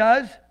 Mine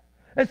does.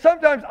 And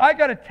sometimes I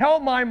got to tell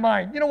my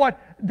mind. You know what?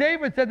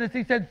 David said this.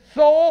 He said,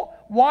 Soul,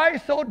 why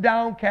so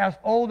downcast,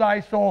 O thy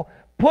soul?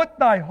 Put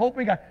thy hope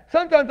in God.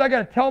 Sometimes I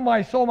got to tell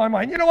my soul, my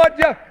mind, you know what,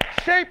 Jeff?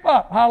 Shape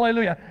up.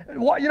 Hallelujah.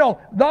 You know,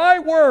 thy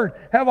word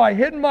have I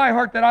hidden in my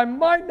heart that I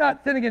might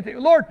not sin against you.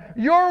 Lord,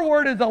 your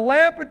word is a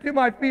lamp unto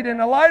my feet and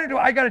a light unto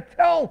my. I got to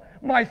tell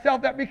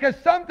myself that because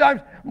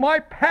sometimes my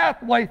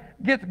pathway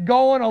gets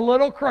going a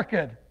little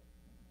crooked.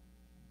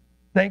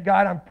 Thank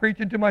God I'm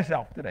preaching to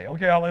myself today.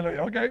 Okay,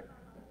 hallelujah. Okay?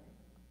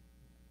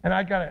 And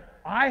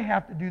I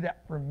have to do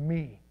that for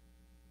me.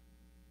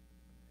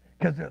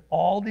 Because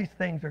all these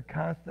things are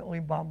constantly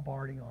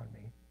bombarding on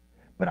me.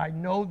 But I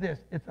know this,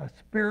 it's a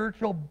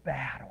spiritual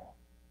battle.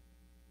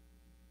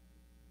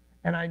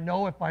 And I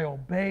know if I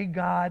obey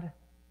God,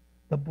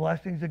 the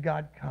blessings of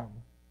God come.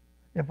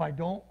 If I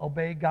don't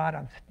obey God,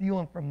 I'm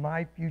stealing from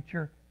my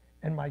future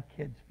and my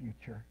kids'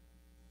 future.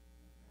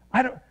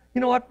 You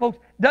know what, folks?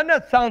 Doesn't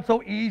that sound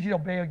so easy to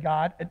obey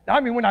God? I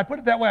mean, when I put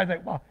it that way, I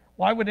think, well,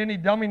 why would any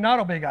dummy not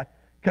obey God?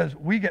 Because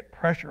we get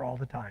pressure all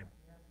the time.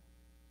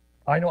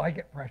 I know I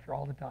get pressure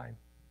all the time.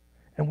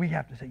 And we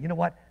have to say, you know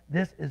what?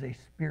 This is a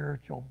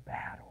spiritual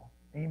battle.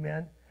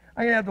 Amen?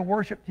 I'm going to have the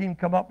worship team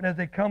come up, and as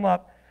they come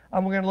up,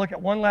 I'm going to look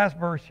at one last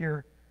verse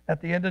here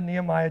at the end of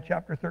Nehemiah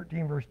chapter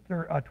 13, verse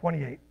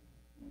 28.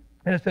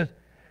 And it says,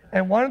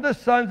 And one of the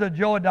sons of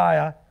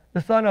Joadiah,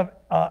 the son of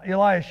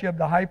Eliashib,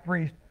 the high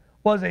priest,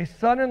 was a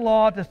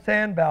son-in-law to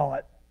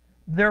Sanballat.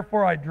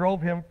 Therefore I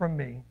drove him from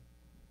me.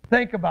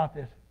 Think about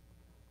this.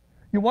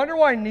 You wonder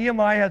why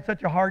Nehemiah had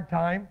such a hard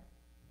time?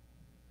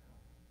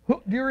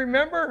 Do you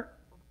remember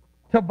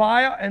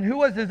Tobiah? And who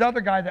was his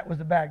other guy that was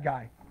the bad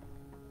guy?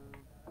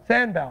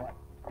 Sanballat.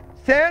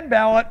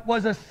 Sanballat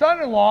was a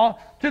son-in-law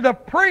to the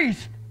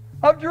priest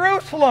of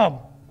Jerusalem.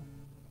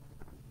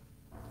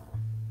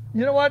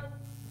 You know what?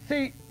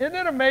 See, isn't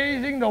it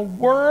amazing? The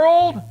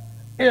world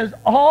is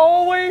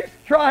always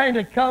trying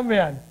to come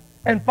in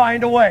and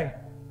find a way.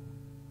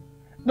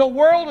 The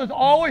world is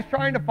always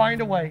trying to find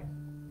a way.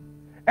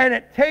 And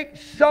it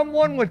takes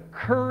someone with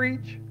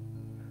courage,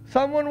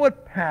 someone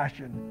with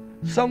passion,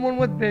 someone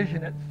with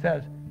vision that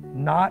says,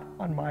 not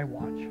on my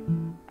watch.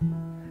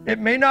 It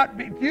may not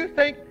be. Do you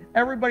think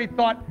everybody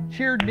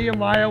cheered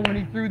Nehemiah when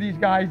he threw these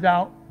guys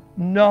out?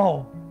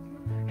 No.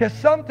 Because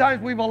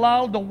sometimes we've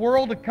allowed the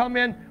world to come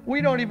in.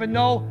 We don't even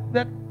know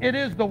that it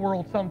is the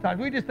world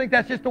sometimes. We just think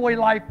that's just the way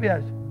life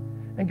is.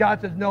 And God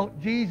says, no,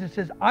 Jesus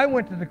says, I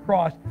went to the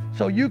cross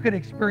so you could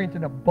experience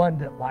an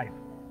abundant life.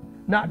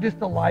 Not just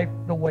a life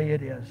the way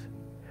it is.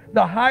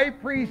 The high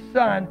priest's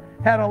son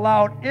had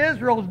allowed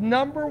Israel's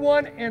number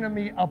one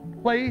enemy a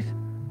place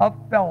of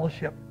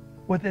fellowship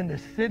within the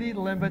city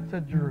limits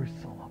of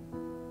Jerusalem.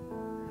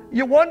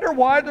 You wonder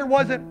why there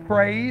wasn't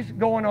praise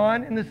going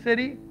on in the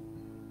city?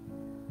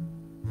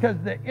 because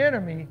the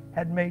enemy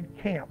had made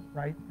camp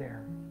right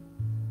there.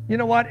 You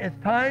know what? It's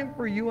time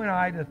for you and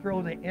I to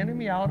throw the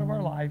enemy out of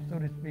our lives, so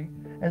to speak,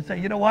 and say,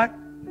 you know what?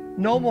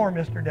 No more,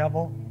 Mr.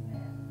 Devil.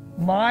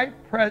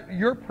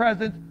 Your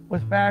presence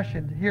was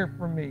fashioned here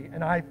for me,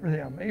 and I for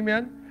them.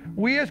 Amen?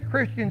 We as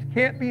Christians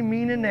can't be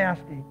mean and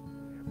nasty.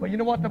 But you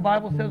know what the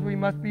Bible says we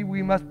must be?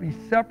 We must be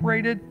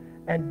separated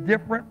and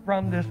different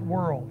from this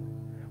world.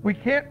 We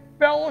can't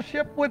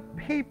fellowship with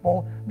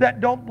people that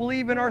don't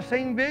believe in our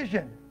same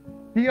vision.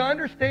 Do you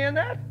understand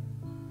that?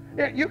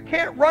 You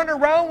can't run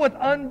around with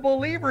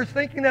unbelievers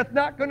thinking that's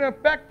not going to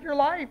affect your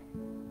life.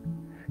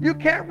 You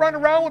can't run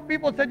around with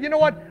people that said, you know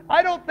what,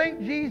 I don't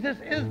think Jesus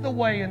is the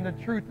way and the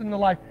truth and the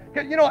life.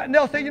 You know, and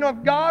they'll say, you know,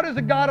 if God is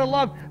a God of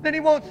love, then he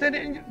won't send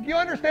it. And you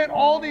understand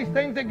all these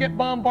things that get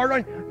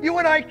bombarded on? You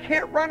and I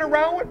can't run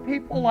around with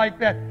people like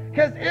that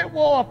because it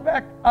will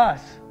affect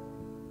us.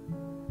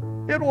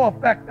 It will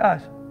affect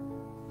us.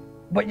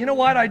 But you know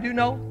what I do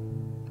know?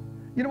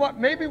 You know what?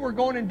 Maybe we're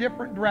going in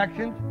different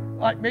directions.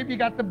 Like maybe you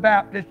got the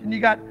Baptists and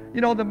you got,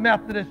 you know, the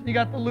Methodists and you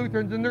got the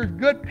Lutherans, and there's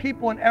good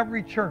people in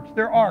every church.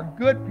 There are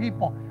good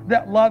people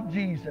that love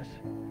Jesus.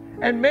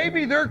 And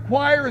maybe their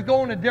choir is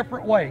going a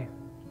different way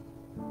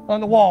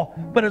on the wall.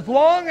 But as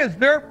long as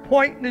they're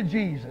pointing to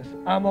Jesus,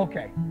 I'm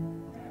okay.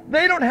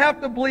 They don't have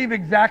to believe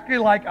exactly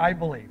like I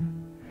believe.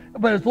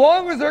 But as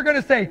long as they're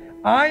going to say,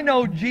 I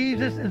know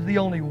Jesus is the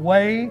only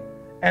way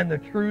and the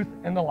truth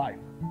and the life.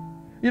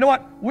 You know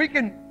what? We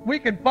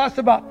can fuss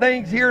about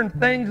things here and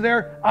things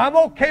there. I'm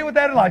okay with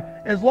that in life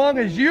as long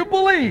as you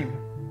believe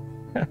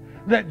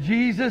that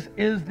Jesus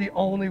is the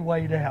only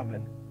way to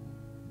heaven.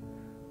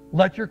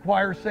 Let your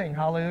choir sing,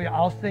 hallelujah.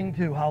 I'll sing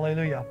too,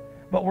 hallelujah.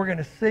 But we're going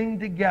to sing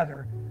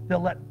together to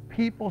let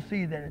people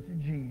see that it's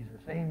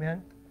Jesus.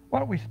 Amen. Why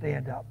don't we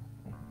stand up?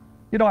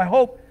 You know, I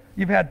hope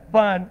you've had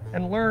fun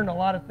and learned a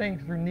lot of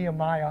things through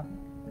Nehemiah.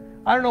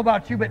 I don't know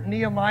about you, but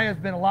Nehemiah has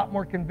been a lot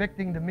more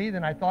convicting to me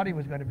than I thought he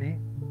was going to be.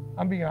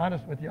 I'm being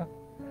honest with you.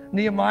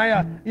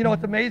 Nehemiah, you know,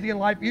 it's amazing in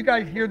life. You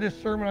guys hear this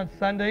sermon on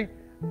Sunday.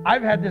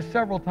 I've had this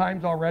several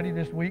times already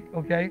this week,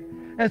 okay?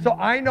 And so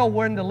I know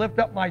when to lift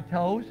up my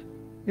toes,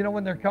 you know,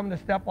 when they're coming to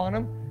step on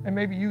them. And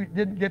maybe you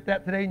didn't get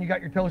that today and you got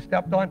your toes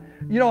stepped on.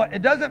 You know,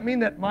 it doesn't mean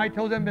that my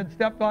toes haven't been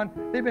stepped on.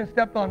 They've been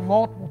stepped on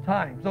multiple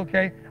times,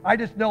 okay? I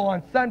just know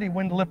on Sunday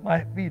when to lift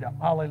my feet up,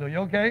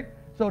 hallelujah, okay?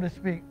 So to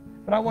speak.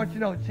 But I want you to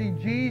know, see,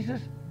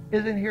 Jesus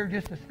isn't here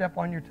just to step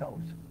on your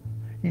toes.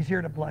 He's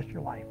here to bless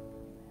your life.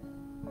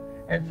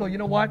 And so, you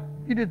know what?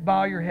 You just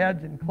bow your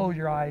heads and close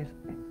your eyes.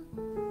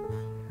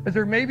 Because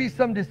there may be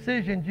some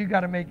decisions you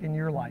got to make in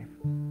your life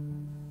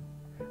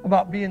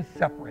about being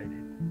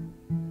separated.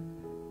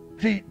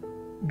 See,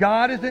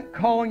 God isn't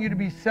calling you to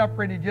be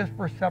separated just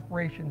for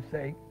separation's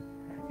sake.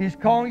 He's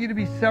calling you to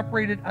be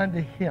separated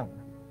unto Him.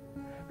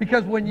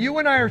 Because when you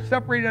and I are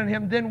separated unto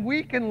Him, then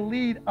we can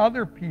lead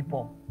other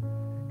people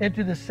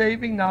into the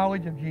saving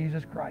knowledge of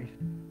Jesus Christ.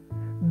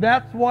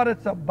 That's what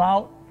it's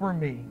about for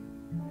me.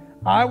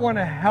 I want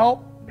to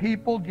help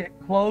people get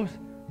close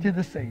to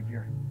the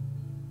Savior.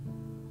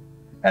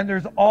 And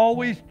there's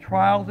always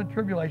trials and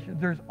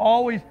tribulations. There's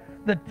always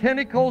the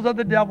tentacles of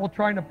the devil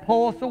trying to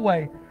pull us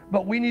away.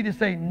 But we need to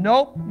say,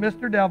 nope,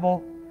 Mr.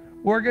 Devil,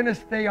 we're going to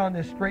stay on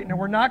this straight. And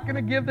we're not going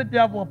to give the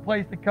devil a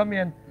place to come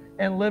in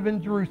and live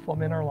in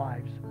Jerusalem in our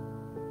lives.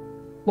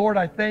 Lord,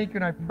 I thank you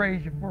and I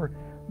praise you for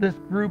this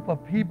group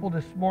of people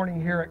this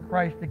morning here at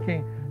Christ the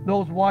King.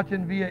 Those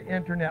watching via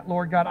internet,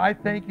 Lord God, I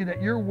thank you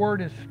that your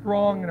word is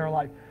strong in our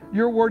life.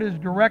 Your word is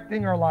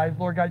directing our lives,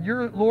 Lord God.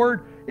 Your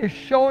Lord is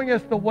showing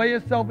us the way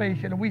of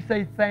salvation, and we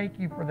say thank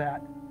you for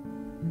that.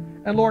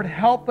 And Lord,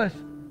 help us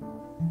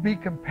be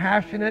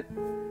compassionate.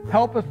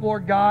 Help us,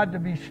 Lord God, to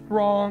be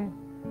strong.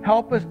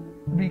 Help us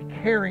be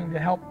caring to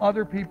help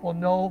other people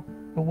know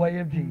the way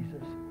of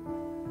Jesus.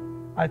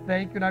 I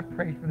thank you and I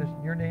praise for this.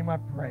 In your name I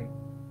pray.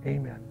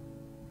 Amen.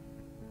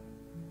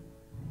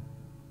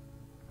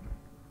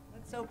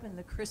 Let's open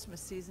the Christmas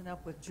season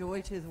up with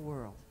Joy to the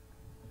World.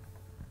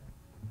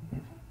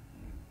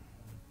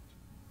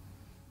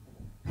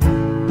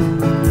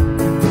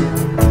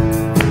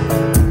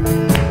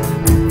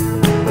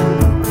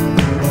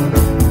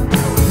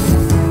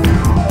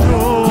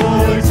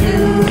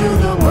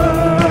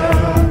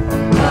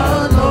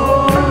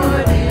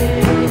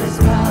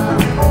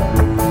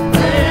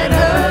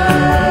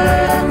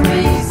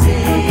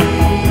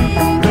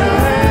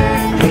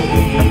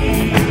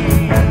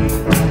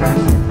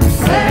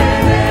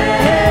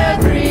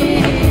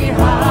 Every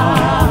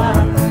heart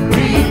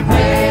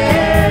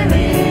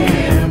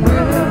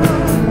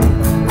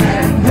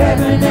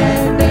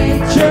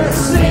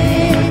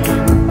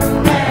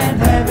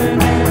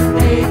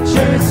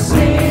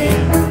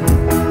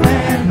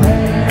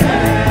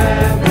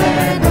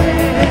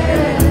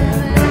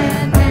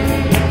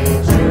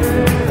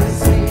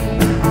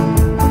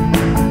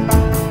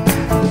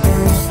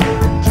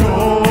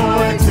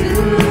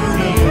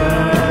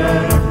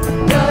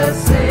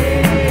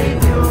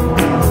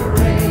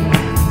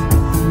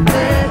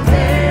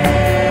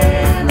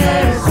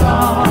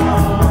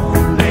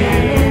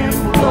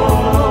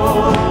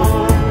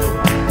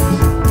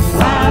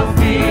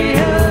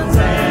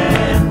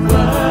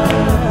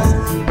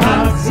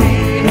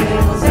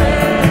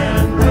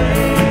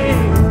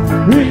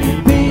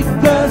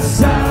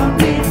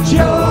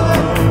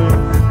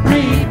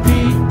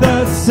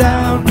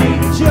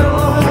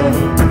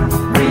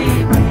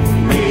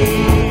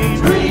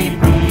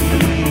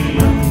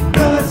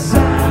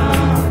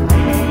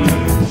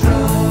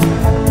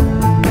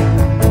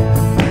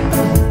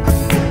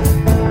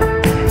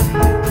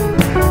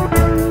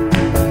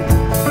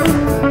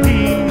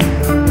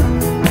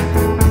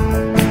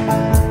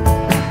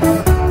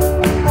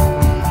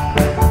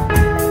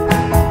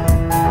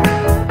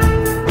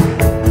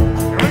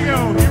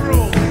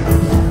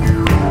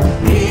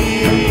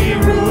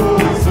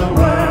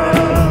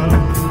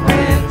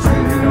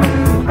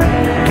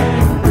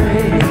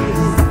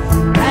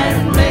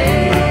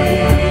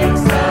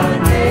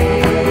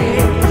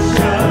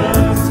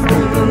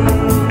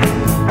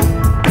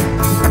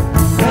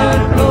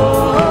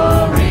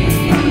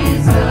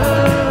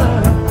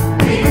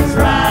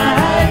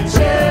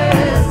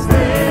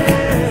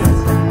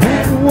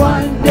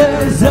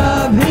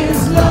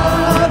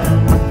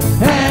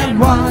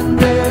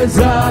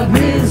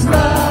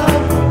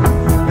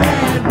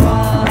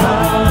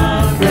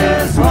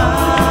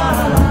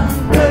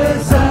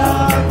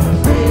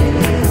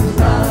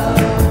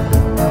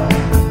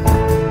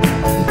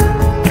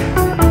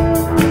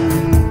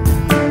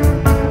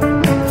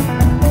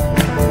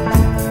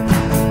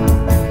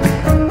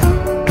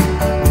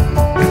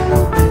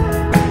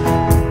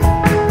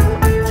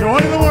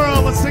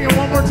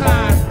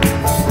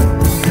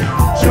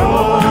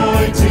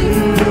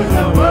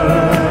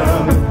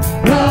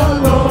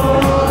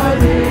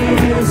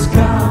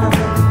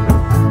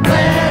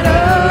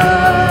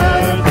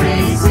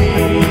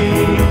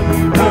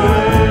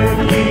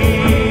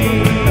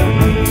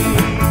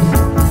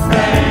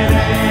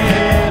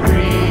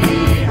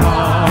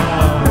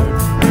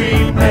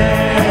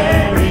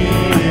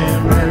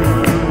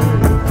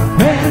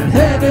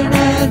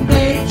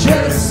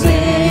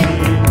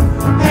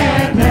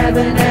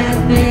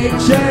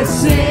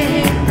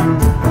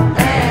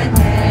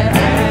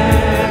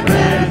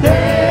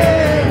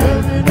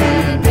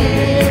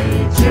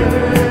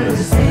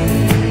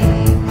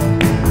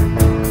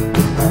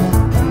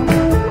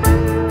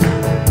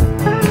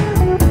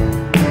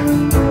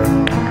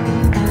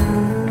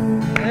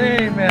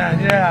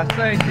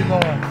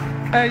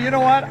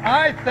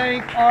I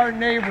think our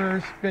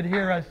neighbors could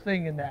hear us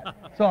singing that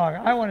song.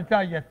 I want to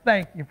tell you,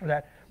 thank you for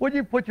that. Would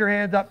you put your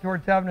hands up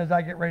towards heaven as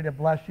I get ready to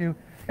bless you?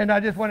 And I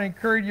just want to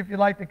encourage you, if you'd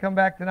like to come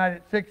back tonight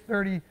at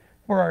 6:30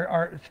 for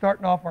our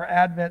starting off our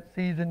Advent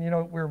season,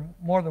 we're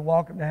more than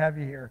welcome to have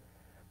you here.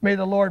 May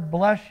the Lord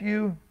bless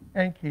you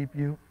and keep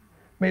you.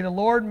 May the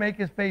Lord make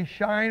his face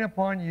shine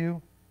upon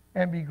you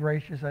and be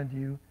gracious unto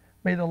you.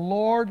 May the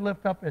Lord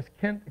lift up his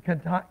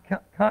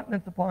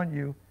countenance upon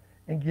you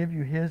and give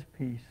you his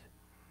peace.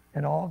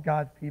 And all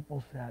God's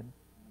people said.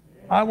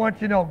 I want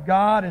you to know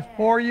God is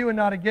for you and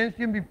not against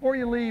you. And before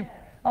you leave,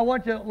 I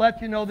want to let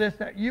you know this,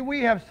 that we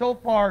have so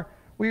far,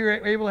 we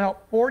were able to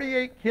help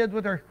 48 kids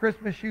with our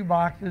Christmas shoe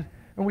boxes,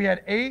 and we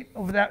had 8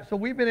 of that. So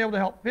we've been able to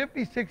help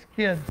 56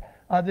 kids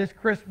this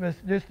Christmas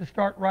just to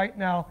start right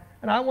now.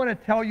 And I want to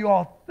tell you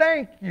all,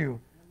 thank you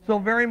so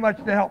very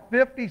much to help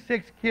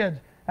 56 kids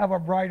have a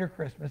brighter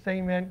Christmas.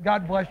 Amen.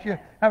 God bless you.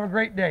 Have a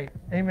great day.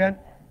 Amen.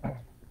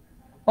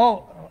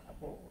 Oh,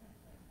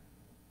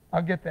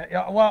 I'll get that.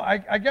 Yeah, well,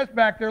 I guess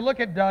back there, look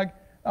at Doug.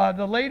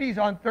 The ladies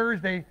on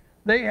Thursday,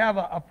 they have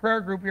a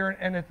prayer group here,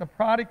 and it's the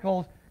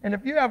prodigals. And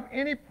if you have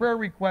any prayer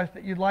requests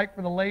that you'd like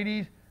for the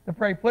ladies to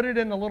pray, put it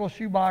in the little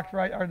shoebox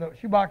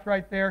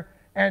right there.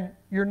 And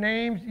your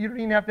names, you don't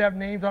even have to have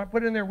names on it.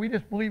 Put it in there. We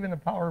just believe in the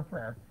power of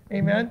prayer.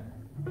 Amen?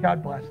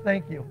 God bless.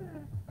 Thank you.